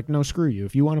Microsoft was like, no, screw you.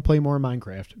 If you want to play more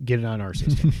Minecraft, get it on our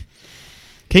system.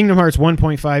 Kingdom Hearts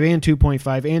 1.5 and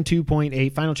 2.5 and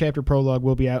 2.8 Final Chapter Prologue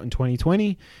will be out in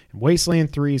 2020. And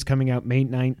Wasteland 3 is coming out May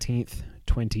 19th,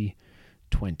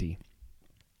 2020.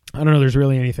 I don't know there's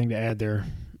really anything to add there.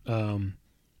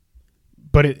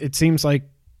 But it seems like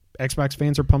Xbox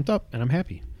fans are pumped up, and I'm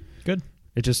happy. Good.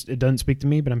 It doesn't speak to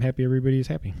me, but I'm happy everybody is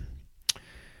happy.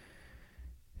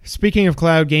 Speaking of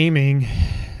cloud gaming,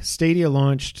 Stadia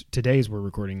launched today as we're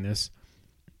recording this,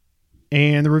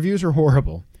 and the reviews are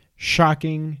horrible,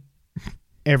 shocking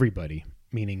everybody,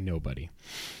 meaning nobody.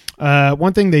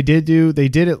 One thing they did do, they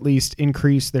did at least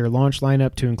increase their launch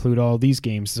lineup to include all these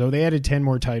games. So they added 10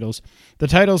 more titles. The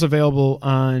titles available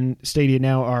on Stadia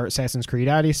now are Assassin's Creed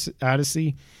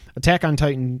Odyssey, Attack on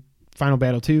Titan Final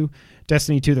Battle 2,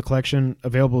 Destiny 2 The Collection,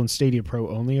 available in Stadia Pro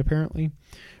only apparently.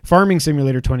 Farming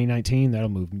Simulator 2019, that'll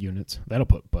move units. That'll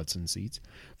put butts in seats.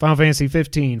 Final Fantasy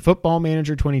 15, Football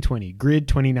Manager 2020, Grid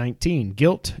 2019,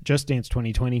 Guilt, Just Dance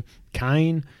 2020,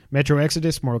 Kine, Metro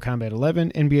Exodus, Mortal Kombat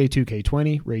 11, NBA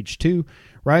 2K20, Rage 2,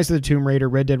 Rise of the Tomb Raider,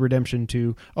 Red Dead Redemption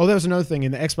 2. Oh, that was another thing.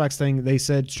 In the Xbox thing, they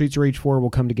said Streets of Rage 4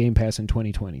 will come to Game Pass in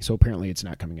 2020. So apparently it's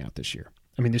not coming out this year.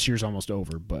 I mean, this year's almost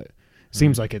over, but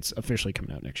seems like it's officially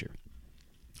coming out next year.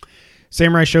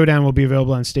 Samurai Showdown will be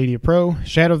available on Stadia Pro,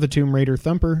 Shadow of the Tomb Raider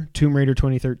Thumper, Tomb Raider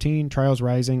 2013, Trials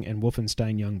Rising, and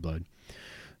Wolfenstein Youngblood.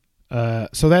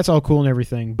 So that's all cool and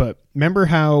everything, but remember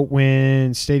how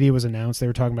when Stadia was announced, they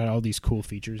were talking about all these cool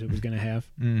features it was going to have?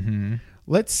 Mm-hmm.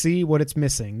 Let's see what it's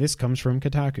missing. This comes from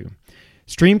Kotaku.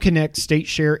 Stream Connect, State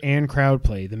Share, and Crowd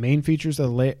Play. The main features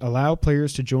allow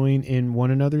players to join in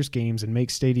one another's games and make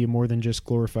Stadia more than just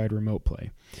glorified remote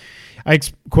play.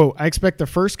 Quote, I expect the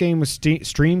first game with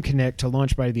Stream Connect to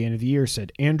launch by the end of the year,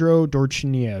 said Andro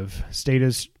Dorchniev.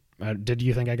 Stadia's, did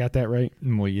you think I got that right?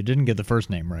 Well, you didn't get the first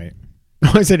name right.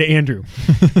 I said Andrew.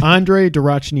 Andrei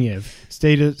Dorachniev,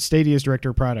 Stadia's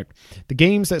director of product. The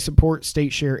games that support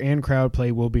State Share and Crowd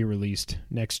Play will be released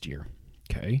next year.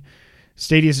 Okay.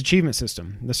 Stadia's achievement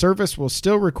system. The service will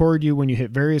still record you when you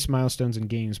hit various milestones in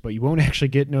games, but you won't actually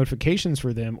get notifications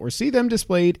for them or see them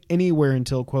displayed anywhere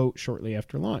until, quote, shortly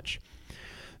after launch.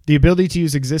 The ability to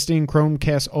use existing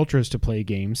Chromecast Ultras to play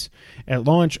games. At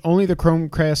launch, only the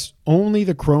Chromecast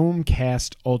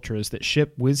Ultras that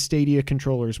ship with Stadia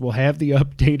controllers will have the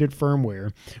updated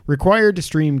firmware required to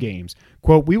stream games.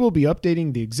 Quote, we will be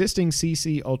updating the existing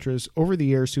CC Ultras over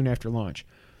the air soon after launch.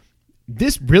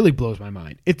 This really blows my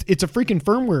mind. It's a freaking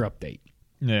firmware update.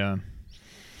 Yeah.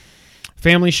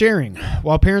 Family sharing.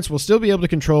 While parents will still be able to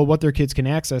control what their kids can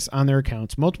access on their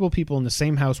accounts, multiple people in the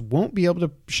same house won't be able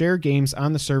to share games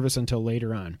on the service until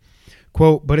later on.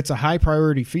 Quote, but it's a high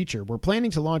priority feature. We're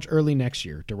planning to launch early next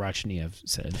year, Dorachniev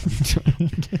said.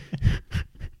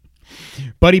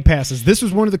 Buddy passes. This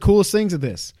was one of the coolest things of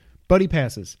this. Buddy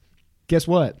passes. Guess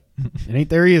what? It ain't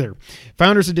there either.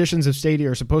 Founders editions of Stadia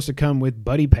are supposed to come with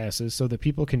buddy passes so that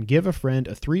people can give a friend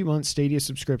a 3-month Stadia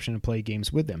subscription to play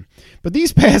games with them. But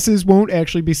these passes won't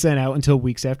actually be sent out until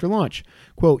weeks after launch.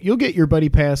 Quote, you'll get your buddy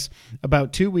pass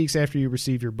about 2 weeks after you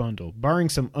receive your bundle, barring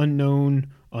some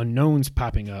unknowns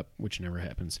popping up, which never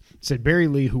happens, said Barry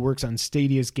Lee, who works on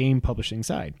Stadia's game publishing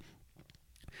side.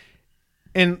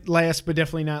 And last but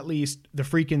definitely not least, the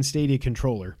freaking Stadia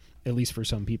controller, at least for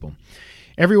some people.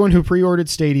 Everyone who pre-ordered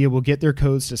Stadia will get their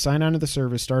codes to sign on to the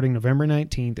service starting November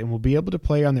 19th and will be able to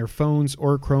play on their phones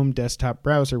or Chrome desktop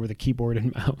browser with a keyboard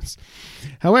and mouse.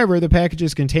 However, the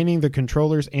packages containing the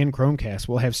controllers and Chromecast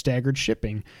will have staggered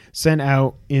shipping sent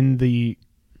out in the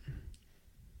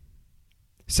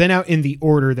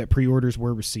order that pre-orders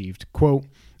were received. Quote,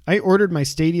 I ordered my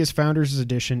Stadia's Founders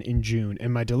Edition in June,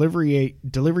 and my delivery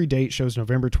date shows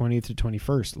November 20th to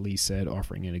 21st, Lee said,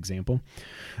 offering an example.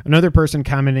 Another person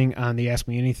commenting on the Ask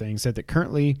Me Anything said that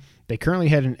they currently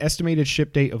had an estimated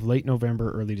ship date of late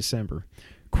November, early December.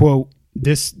 Quote,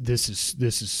 this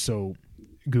is so...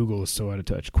 Google is so out of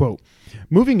touch. Quote,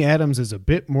 moving atoms is a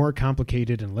bit more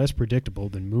complicated and less predictable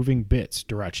than moving bits,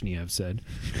 Dorachniev said.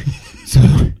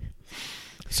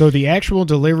 So the actual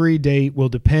delivery date will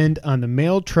depend on the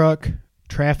mail truck,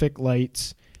 traffic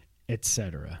lights,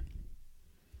 etc.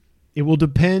 It will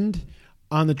depend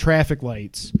on the traffic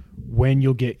lights when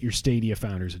you'll get your Stadia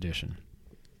Founders Edition.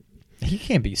 He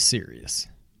can't be serious.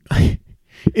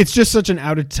 It's just such an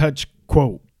out-of-touch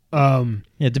quote.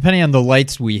 Yeah, depending on the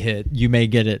lights we hit, you may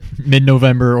get it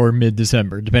mid-November or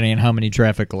mid-December, depending on how many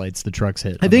traffic lights the trucks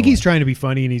hit. I think he's trying to be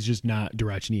funny, and he's just not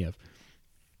Dorachniev.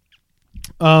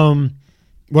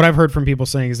 What I've heard from people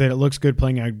saying is that it looks good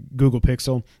playing on Google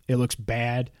Pixel. It looks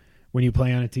bad when you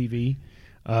play on a TV.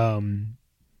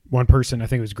 One person, I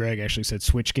think it was Greg, actually said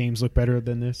Switch games look better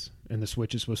than this, and the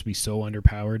Switch is supposed to be so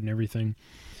underpowered and everything.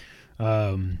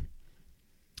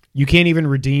 You can't even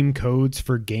redeem codes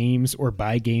for games or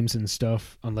buy games and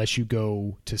stuff unless you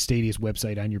go to Stadia's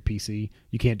website on your PC.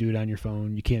 You can't do it on your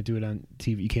phone. You can't do it on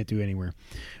TV. You can't do it anywhere.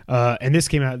 And this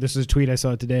came out. This is a tweet I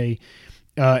saw today.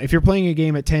 If you're playing a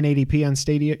game at 1080p on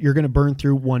Stadia, you're going to burn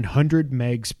through 100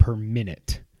 megs per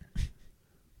minute.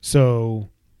 So,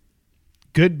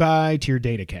 goodbye to your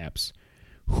data caps.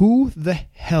 Who the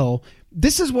hell?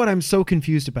 This is what I'm so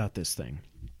confused about this thing.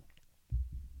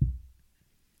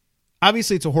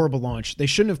 Obviously, it's a horrible launch. They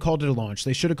shouldn't have called it a launch.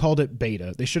 They should have called it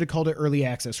beta. They should have called it early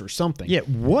access or something. Yeah,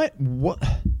 what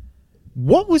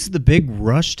was the big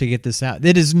rush to get this out?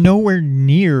 It is nowhere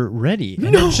near ready.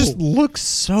 And No. it just looks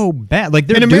so bad. Like,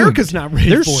 they're And America's doomed. not ready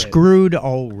They're for it. screwed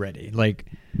already. Like,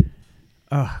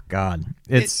 oh God.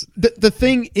 It's The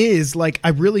thing is, like, I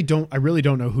really don't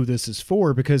know who this is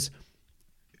for, because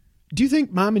do you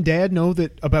think mom and dad know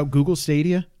that about Google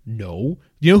Stadia? No.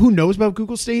 Do you know who knows about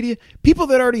Google Stadia? People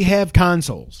that already have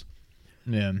consoles.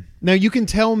 yeah. Now you can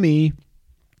tell me,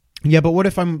 yeah, but what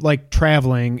if I'm like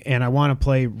traveling and I want to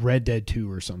play Red Dead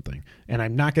 2 or something, and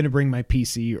I'm not going to bring my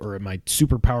PC or my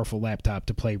super powerful laptop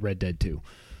to play Red Dead 2?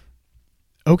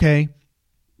 Okay,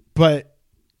 but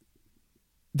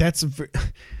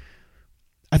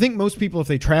I think most people, if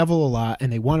they travel a lot and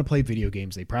they want to play video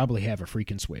games, they probably have a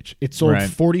freaking Switch. It sold Right.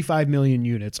 45 million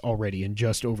units already in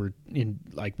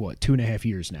 2.5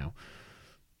 years now.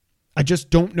 I just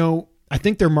don't know. I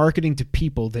think they're marketing to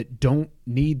people that don't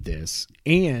need this.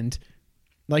 And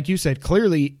like you said,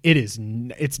 clearly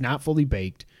it's not fully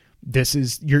baked. This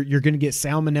is, you're going to get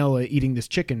salmonella eating this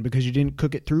chicken because you didn't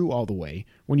cook it through all the way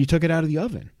when you took it out of the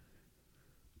oven.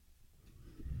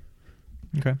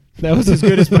 Okay. That was as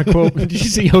good as my quote. Did you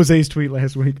see Jose's tweet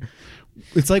last week?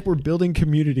 It's like we're building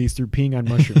communities through peeing on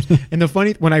mushrooms. And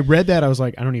when I read that, I was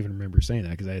like, I don't even remember saying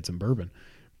that because I had some bourbon.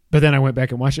 But then I went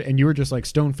back and watched it, and you were just like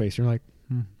stone faced. You're like,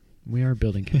 we are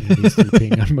building communities through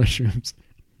peeing on mushrooms.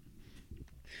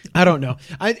 I don't know.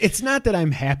 It's not that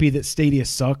I'm happy that Stadia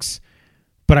sucks,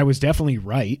 but I was definitely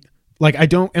right. Like, I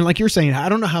don't, and like you're saying, I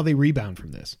don't know how they rebound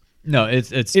from this. No,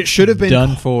 it should have been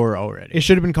done for already. It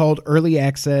should have been called early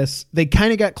access. They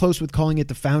kind of got close with calling it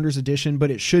the Founders Edition, but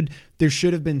there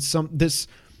should have been this.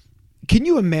 Can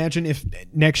you imagine if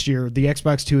next year the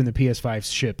Xbox 2 and the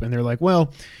PS5 ship and they're like,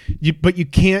 well,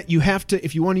 you have to,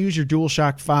 if you want to use your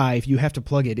DualShock 5, you have to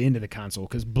plug it into the console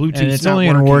because Bluetooth's and it's not only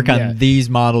going to work working on yet. these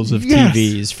models of Yes.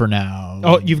 TVs for now.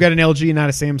 Oh, you've got an LG and not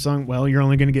a Samsung? Well, you're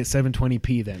only going to get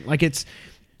 720p then. Like,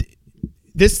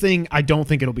 this thing, I don't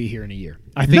think it'll be here in a year.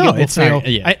 I think it will fail.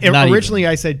 Originally,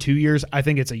 I said 2 years. I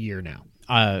think it's a year now.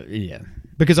 Yeah.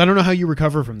 Because I don't know how you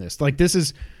recover from this. Like, this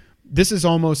is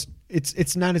almost,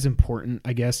 it's not as important,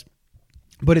 I guess,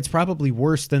 but it's probably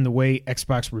worse than the way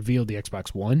Xbox revealed the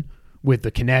Xbox One with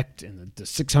the Kinect and the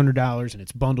 $600 and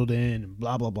it's bundled in and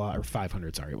blah, blah, blah, or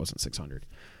 $500. Sorry, it wasn't $600.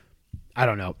 I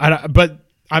don't know. But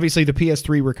obviously the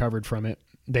PS3 recovered from it.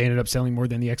 They ended up selling more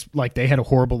than they had a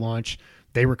horrible launch.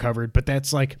 They recovered, but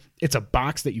that's like, it's a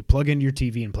box that you plug into your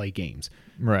TV and play games.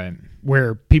 Right.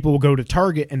 Where people will go to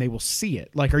Target and they will see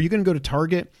it. Like, are you going to go to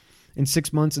Target in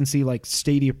 6 months and see like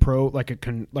Stadia Pro,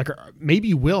 maybe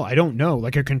you will, I don't know,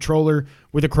 like a controller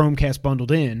with a Chromecast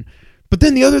bundled in. But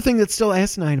then the other thing that's still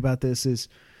asinine about this is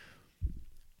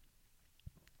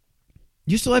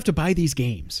you still have to buy these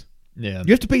games. Yeah.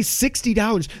 You have to pay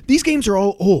 $60. These games are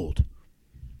all old.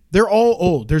 They're all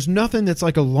old. There's nothing that's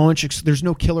like a launch. There's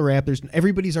no killer app.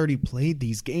 Everybody's already played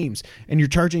these games, and you're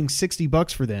charging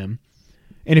 $60 for them.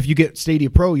 And if you get Stadia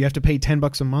Pro, you have to pay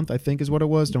 $10 a month, I think is what it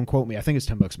was. Don't quote me. I think it's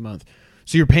 $10 a month.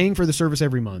 So you're paying for the service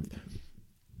every month,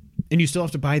 and you still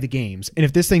have to buy the games. And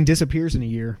if this thing disappears in a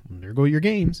year, well, there go your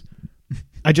games.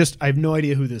 I have no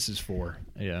idea who this is for.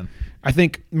 Yeah. I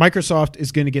think Microsoft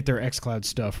is going to get their xCloud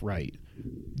stuff right.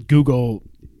 Google,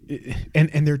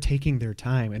 and they're taking their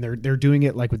time, and they're doing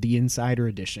it like with the Insider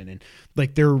Edition, and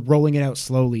like they're rolling it out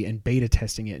slowly and beta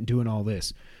testing it and doing all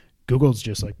this. Google's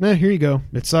just like, here you go.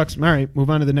 It sucks. All right, move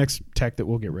on to the next tech that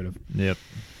we'll get rid of. Yep.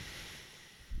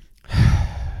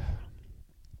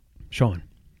 Sean,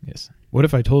 Yes. what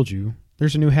if I told you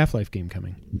there's a new Half-Life game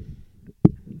coming?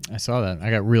 I saw that.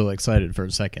 I got real excited for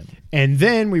a second. And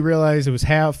then we realized it was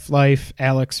Half-Life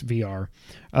Alyx VR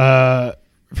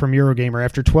from Eurogamer.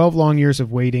 After 12 long years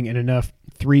of waiting and enough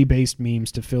 3-based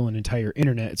memes to fill an entire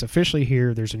internet, it's officially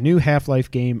here. There's a new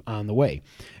Half-Life game on the way.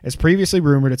 As previously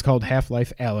rumored, it's called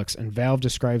Half-Life Alyx, and Valve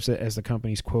describes it as the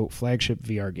company's, quote, flagship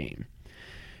VR game.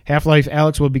 Half-Life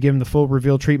Alyx will be given the full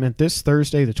reveal treatment this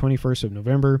Thursday, the 21st of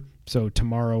November. So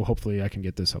tomorrow, hopefully I can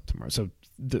get this up tomorrow. So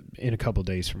in a couple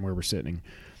days from where we're sitting.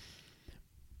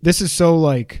 This is so,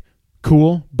 like,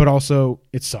 cool, but also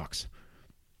it sucks.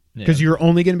 Because you're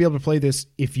only going to be able to play this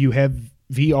if you have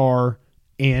VR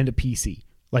and a PC.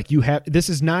 Like, this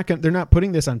is not going. They're not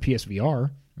putting this on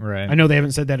PSVR. Right. I know they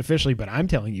haven't said that officially, but I'm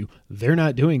telling you, they're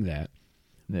not doing that.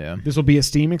 Yeah. This will be a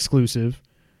Steam exclusive.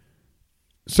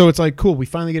 So it's like, cool, we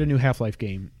finally get a new Half-Life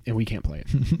game, and we can't play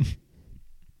it.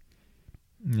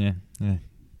 Yeah.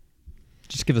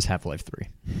 Just give us Half-Life 3.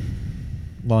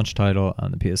 Launch title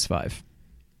on the PS5.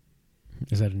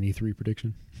 Is that an E3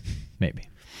 prediction? Maybe.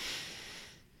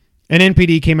 An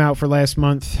NPD came out for last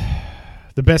month.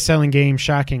 The best-selling game,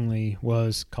 shockingly,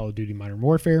 was Call of Duty Modern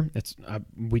Warfare.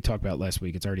 We talked about it last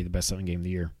week. It's already the best-selling game of the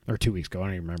year. Or 2 weeks ago. I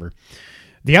don't even remember.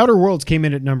 The Outer Worlds came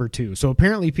in at number 2. So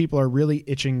apparently people are really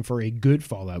itching for a good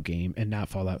Fallout game and not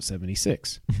Fallout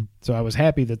 76. So I was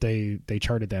happy that they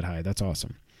charted that high. That's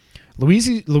awesome.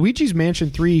 Luigi's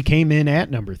Mansion 3 came in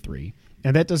at number 3.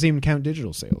 And that doesn't even count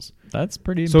digital sales. That's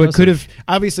pretty So impressive. it could have,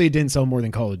 obviously it didn't sell more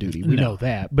than Call of Duty. We No. know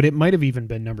that. But it might have even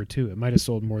been number 2. It might have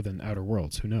sold more than Outer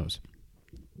Worlds. Who knows?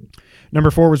 Number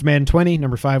 4 was Madden 20.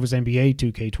 Number 5 was NBA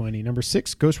 2K20. Number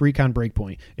 6, Ghost Recon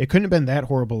Breakpoint. It couldn't have been that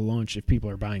horrible a launch if people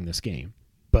are buying this game.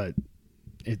 But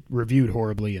it reviewed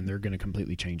horribly, and they're going to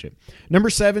completely change it. Number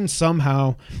 7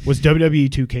 somehow was WWE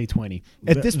 2K20.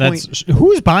 At this point,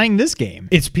 who's buying this game?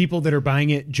 it's people that are buying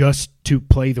it just to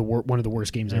play one of the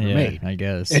worst games ever made. I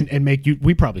guess. And make you.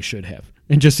 We probably should have,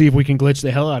 and just see if we can glitch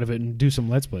the hell out of it and do some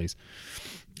Let's Plays.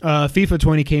 FIFA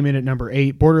 20 came in at number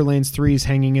 8. Borderlands 3 is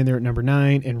hanging in there at number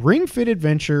 9, and Ring Fit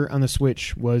Adventure on the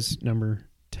Switch was number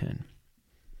 10.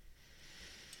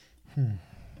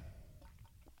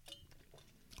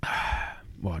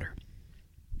 Water.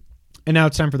 And now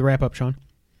it's time for the wrap up, Sean.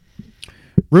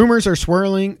 Rumors are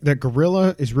swirling that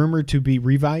Guerrilla is rumored to be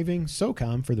reviving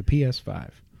SOCOM for the PS5.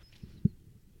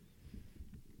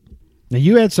 Now,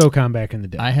 you had SOCOM back in the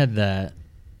day. I had that.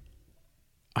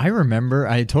 I remember.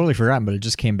 I had totally forgotten, but it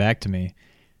just came back to me.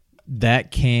 That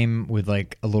came with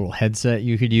like a little headset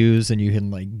you could use, and you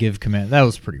can like give command. That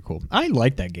was pretty cool. I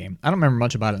liked that game. I don't remember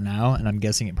much about it now, and I'm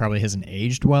guessing it probably hasn't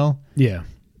aged well. Yeah.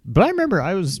 But I remember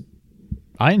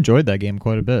I enjoyed that game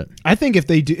quite a bit. I think if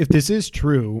this is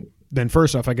true, then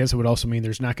first off, I guess it would also mean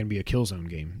there's not going to be a Killzone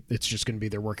game. It's just going to be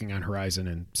they're working on Horizon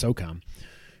and SOCOM.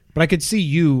 But I could see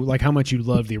you, like, how much you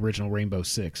love the original Rainbow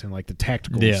Six and, like, the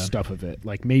tactical stuff of it.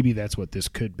 Like, maybe that's what this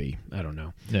could be. I don't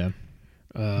know. Yeah.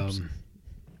 Your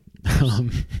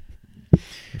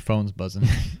phone's buzzing.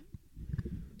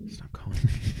 Stop calling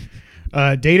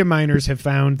me. Data miners have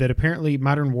found that apparently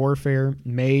Modern Warfare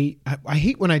may... I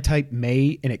hate when I type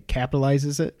may and it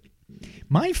capitalizes it.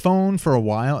 My phone, for a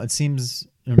while, it seems...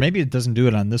 Or maybe it doesn't do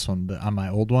it on this one, but on my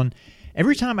old one.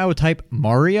 Every time I would type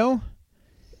Mario...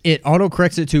 it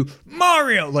autocorrects it to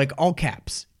Mario, like all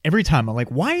caps. Every time. I'm like,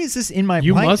 why is this in my...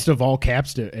 You must have all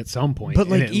capsed it at some point. But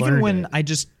like even when I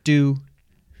just do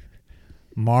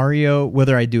Mario,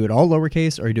 whether I do it all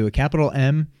lowercase or I do a capital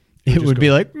M, it would be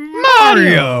like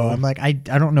Mario. I'm like, I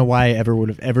don't know why I ever would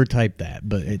have ever typed that,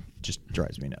 but it just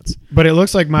drives me nuts. But it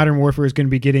looks like Modern Warfare is going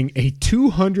to be getting a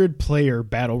 200-player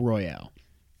battle royale.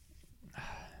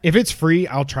 If it's free,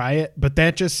 I'll try it, but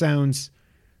that just sounds...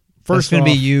 First, it's going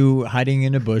to be you hiding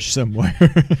in a bush somewhere.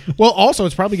 Well, also,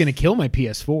 it's probably going to kill my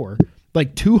PS4.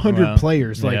 Like 200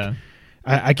 players. Like yeah.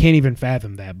 I can't even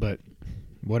fathom that, but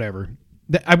whatever.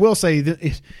 I will say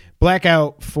that Black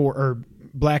Ops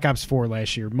 4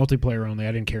 last year, multiplayer only,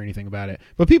 I didn't care anything about it.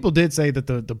 But people did say that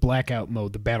the Blackout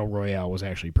mode, the Battle Royale, was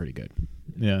actually pretty good.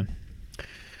 Yeah.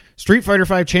 Street Fighter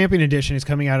V Champion Edition is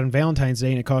coming out on Valentine's Day,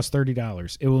 and it costs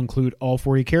 $30. It will include all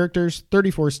 40 characters,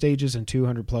 34 stages, and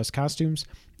 200-plus costumes.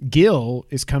 Gil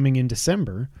is coming in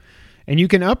December, and you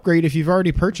can upgrade if you've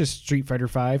already purchased Street Fighter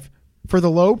V for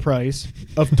the low price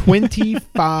of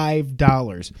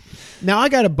 $25. Now, I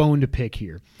got a bone to pick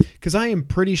here, because I am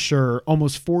pretty sure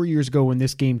almost 4 years ago when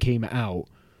this game came out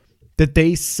that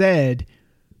they said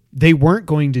they weren't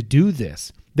going to do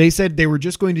this. They said they were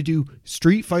just going to do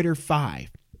Street Fighter V.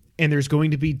 And there's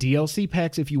going to be DLC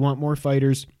packs if you want more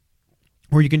fighters,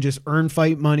 or you can just earn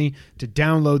fight money to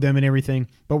download them and everything.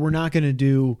 But we're not going to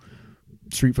do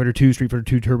Street Fighter 2, Street Fighter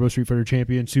 2 Turbo, Street Fighter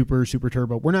Champion, Super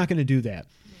Turbo. We're not going to do that.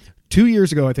 2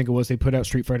 years ago, I think it was, they put out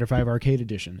Street Fighter 5 Arcade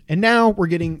Edition. And now we're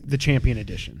getting the Champion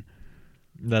Edition.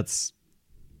 And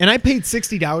I paid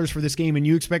 $60 for this game, and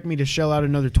you expect me to shell out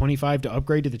another $25 to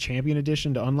upgrade to the Champion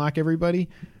Edition to unlock everybody?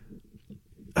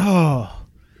 Oh...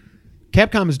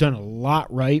 Capcom has done a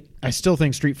lot right. I still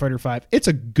think Street Fighter V, it's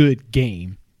a good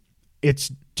game.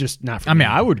 It's just not for me.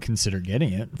 I would consider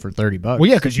getting it for $30. Well,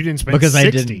 yeah, because you didn't spend because 60.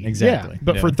 I didn't, exactly. Yeah,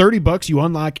 but for $30, you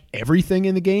unlock everything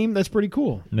in the game. That's pretty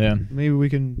cool. Yeah.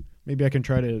 Maybe I can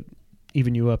try to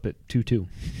even you up at 2-2.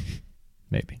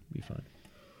 Maybe. Be fun.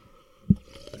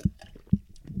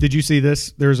 Did you see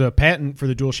this? There's a patent for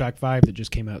the DualShock 5 that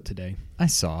just came out today. I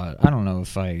saw it. I don't know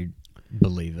if I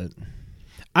believe it.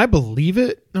 I believe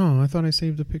it. Oh, I thought I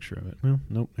saved a picture of it. Well,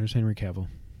 nope. There's Henry Cavill.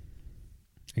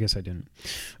 I guess I didn't.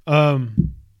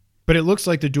 But it looks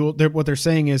like what they're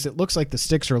saying is it looks like the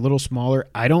sticks are a little smaller.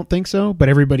 I don't think so, but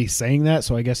everybody's saying that,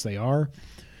 so I guess they are.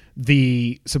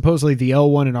 Supposedly the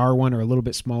L1 and R1 are a little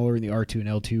bit smaller, and the R2 and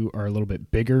L2 are a little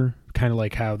bit bigger, kind of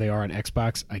like how they are on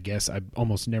Xbox. I guess I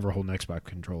almost never hold an Xbox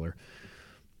controller.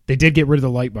 They did get rid of the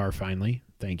light bar finally.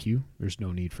 Thank you. There's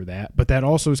no need for that. But that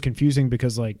also is confusing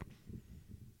because, like,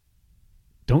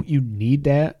 don't you need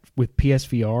that with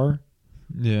PSVR?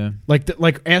 Yeah. Like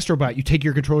Astrobot, you take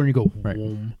your controller and you go, Right.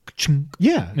 "Whoom, ka-chunk."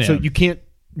 Yeah. So you can't.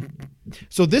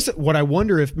 So this, what I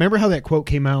wonder if, remember how that quote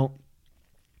came out?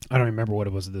 I don't remember what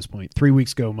it was at this point, 3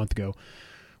 weeks ago, a month ago,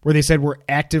 where they said we're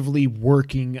actively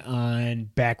working on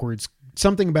backwards,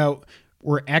 something about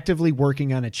we're actively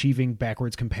working on achieving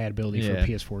backwards compatibility for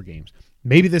PS4 games.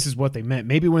 Maybe this is what they meant.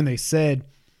 Maybe when they said,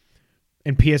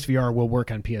 and PSVR will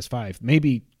work on PS5,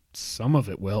 maybe some of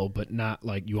it will, but not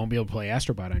like you won't be able to play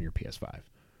Astrobot on your PS5.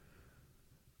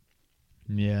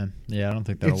 Yeah. I don't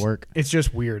think that'll work. It's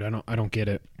just weird. I don't get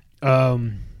it. But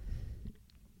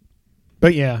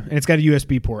yeah, and it's got a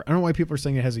USB port. I don't know why people are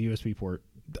saying it has a USB port.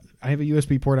 I have a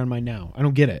USB port on mine now. I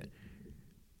don't get it.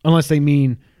 Unless they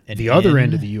mean the other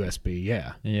end of the USB.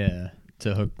 Yeah. Yeah.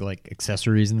 To hook like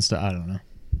accessories and stuff. I don't know.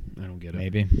 I don't get it.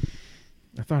 Maybe.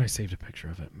 I thought I saved a picture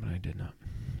of it, but I did not.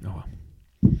 Oh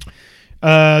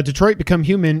well. Detroit Become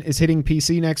Human is hitting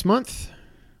PC next month.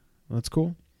 That's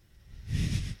cool.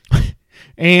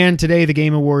 And today the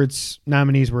Game Awards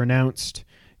nominees were announced.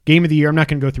 Game of the Year, I'm not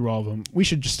going to go through all of them. We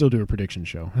should just still do a prediction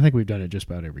show. I think we've done it just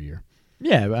about every year.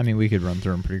 Yeah, I mean, we could run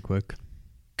through them pretty quick.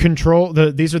 Control,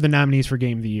 these are the nominees for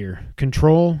Game of the Year.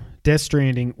 Control, Death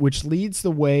Stranding, which leads the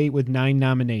way with 9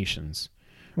 nominations.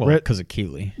 Well, because of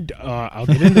Keeley. I'll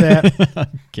get into that.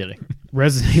 I'm kidding.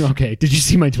 Okay, did you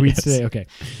see my tweets Yes. today? Okay.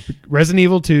 Resident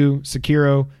Evil 2,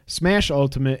 Sekiro, Smash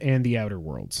Ultimate, and The Outer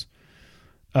Worlds.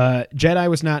 Jedi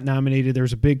was not nominated. There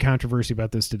was a big controversy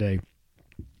about this today.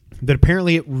 That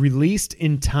apparently it released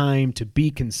in time to be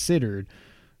considered,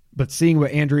 but seeing what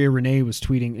Andrea Renee was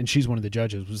tweeting, and she's one of the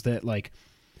judges, was that like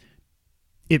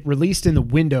it released in the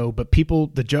window, but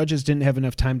the judges didn't have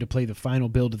enough time to play the final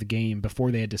build of the game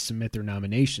before they had to submit their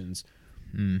nominations,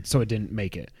 so it didn't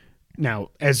make it.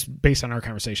 Now, as based on our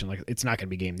conversation, like it's not going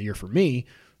to be Game of the Year for me,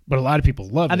 but a lot of people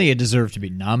love it. I think it deserved to be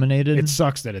nominated. It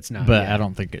sucks that it's not, but I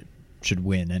don't think it should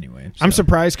win anyway. So. I'm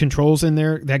surprised Control's in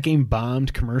there. That game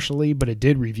bombed commercially, but it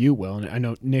did review well. And I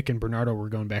know Nick and Bernardo were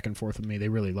going back and forth with me. They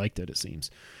really liked it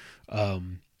seems. I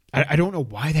don't know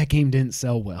why that game didn't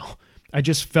sell well. I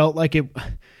just felt like it.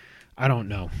 I don't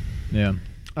know. Yeah.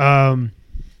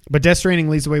 But Death Stranding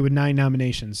leads the way with 9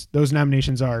 nominations. Those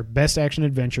nominations are Best Action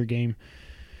Adventure Game,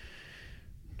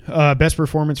 Best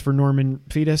Performance for Norman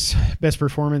Fetus, Best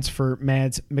Performance for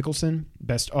Mads Mikkelsen,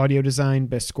 Best Audio Design,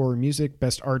 Best Score and Music,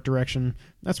 Best Art Direction.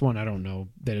 That's one I don't know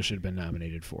that it should have been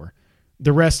nominated for.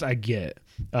 The rest I get.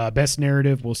 Best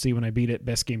Narrative, we'll see when I beat it.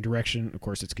 Best Game Direction, of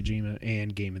course it's Kojima,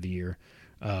 and Game of the Year.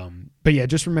 But yeah,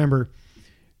 just remember,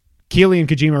 Keeley and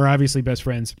Kojima are obviously best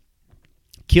friends.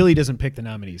 Keeley doesn't pick the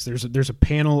nominees. There's a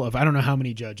panel of I don't know how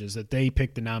many judges that they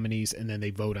pick the nominees and then they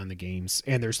vote on the games,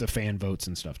 and there's the fan votes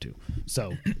and stuff too.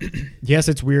 So yes,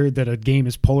 it's weird that a game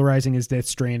as polarizing as Death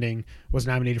Stranding was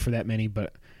nominated for that many,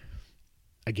 but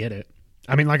I get it.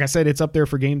 I mean, like I said, it's up there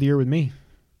for Game of the Year with me.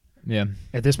 Yeah.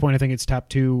 At this point, I think it's top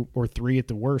 2 or 3 at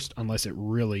the worst, unless it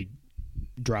really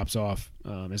drops off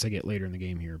as I get later in the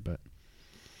game here. But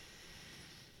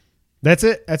that's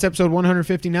it. That's episode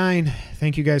 159.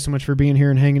 Thank you guys so much for being here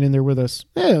and hanging in there with us.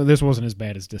 This wasn't as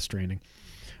bad as Death Stranding.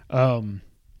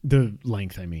 The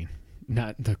length, I mean,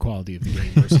 not the quality of the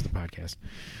game versus the podcast.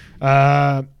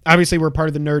 Obviously, we're part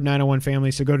of the Nerd 901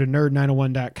 family, so go to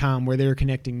nerd901.com where they're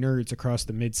connecting nerds across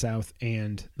the Mid-South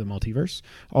and the multiverse.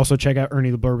 Also, check out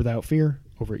Ernie the Blur Without Fear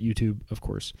over at YouTube, of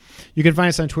course. You can find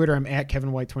us on Twitter. I'm at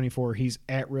Kevin White 24. He's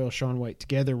at Real Sean White.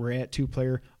 Together, we're at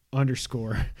 2player_co-op.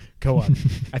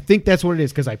 I think that's what it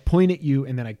is because I point at you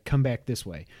and then I come back this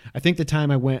way. I think the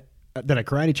time I went that I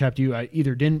karate chopped you, I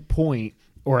either didn't point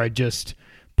or I just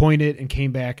pointed and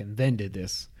came back and then did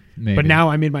this. Maybe. But now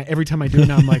I'm in every time I do it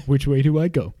now I'm like, which way do I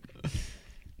go?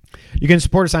 You can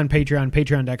support us on Patreon,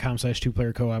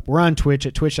 patreon.com/2playercoop. We're on Twitch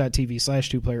at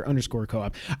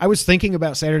twitch.tv/2player_co-op. I was thinking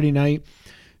about Saturday night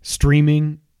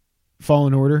streaming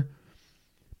Fallen Order.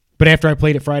 But after I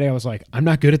played it Friday, I was like, I'm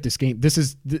not good at this game.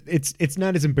 It's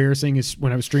not as embarrassing as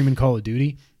when I was streaming Call of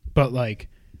Duty, but like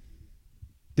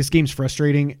this game's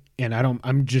frustrating and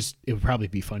it would probably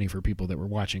be funny for people that were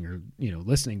watching or,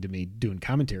 listening to me doing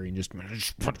commentary and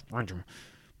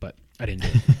but I didn't do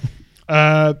it.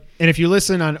 And if you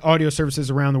listen on audio services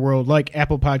around the world, like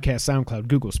Apple Podcasts, SoundCloud,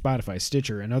 Google, Spotify,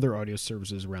 Stitcher, and other audio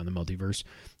services around the multiverse,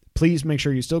 please make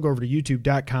sure you still go over to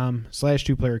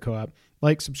youtube.com/2playercoop,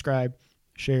 like, subscribe,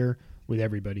 share with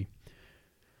everybody.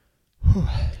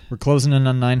 We're closing in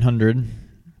on 900,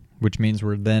 which means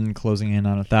we're then closing in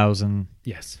on 1,000.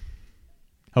 Yes.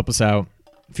 Help us out.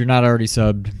 If you're not already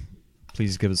subbed,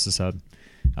 please give us a sub.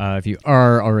 If you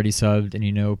are already subbed and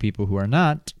you know people who are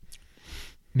not,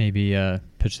 maybe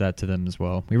pitch that to them as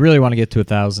well. We really want to get to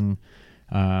 1,000.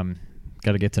 Got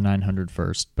to get to 900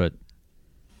 first, but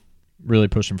really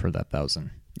pushing for that 1,000.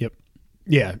 Yep.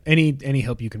 Yeah. Any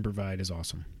help you can provide is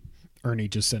awesome. Ernie,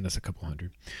 just send us a couple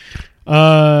hundred.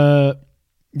 Yeah,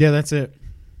 that's it.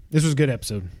 This was a good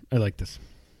episode. I like this.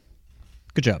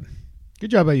 Good job.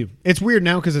 Good job by you. It's weird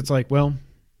now because it's like, well,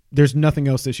 there's nothing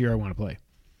else this year I want to play.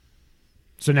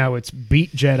 So now it's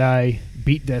beat Jedi,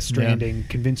 beat Death Stranding,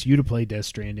 convince you to play Death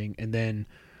Stranding, and then,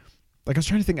 like, I was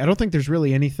trying to think. I don't think there's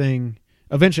really anything.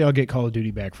 Eventually, I'll get Call of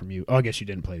Duty back from you. Oh, I guess you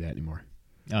didn't play that anymore.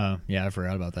 Yeah, I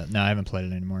forgot about that. No, I haven't played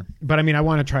it anymore. But I mean, I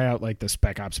want to try out like the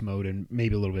Spec Ops mode and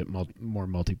maybe a little bit more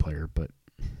multiplayer. But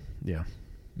yeah,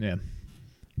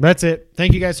 that's it.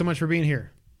 Thank you guys so much for being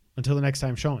here. Until the next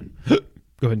time, Sean, go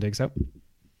ahead and take us out.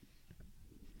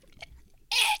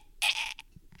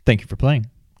 Thank you for playing.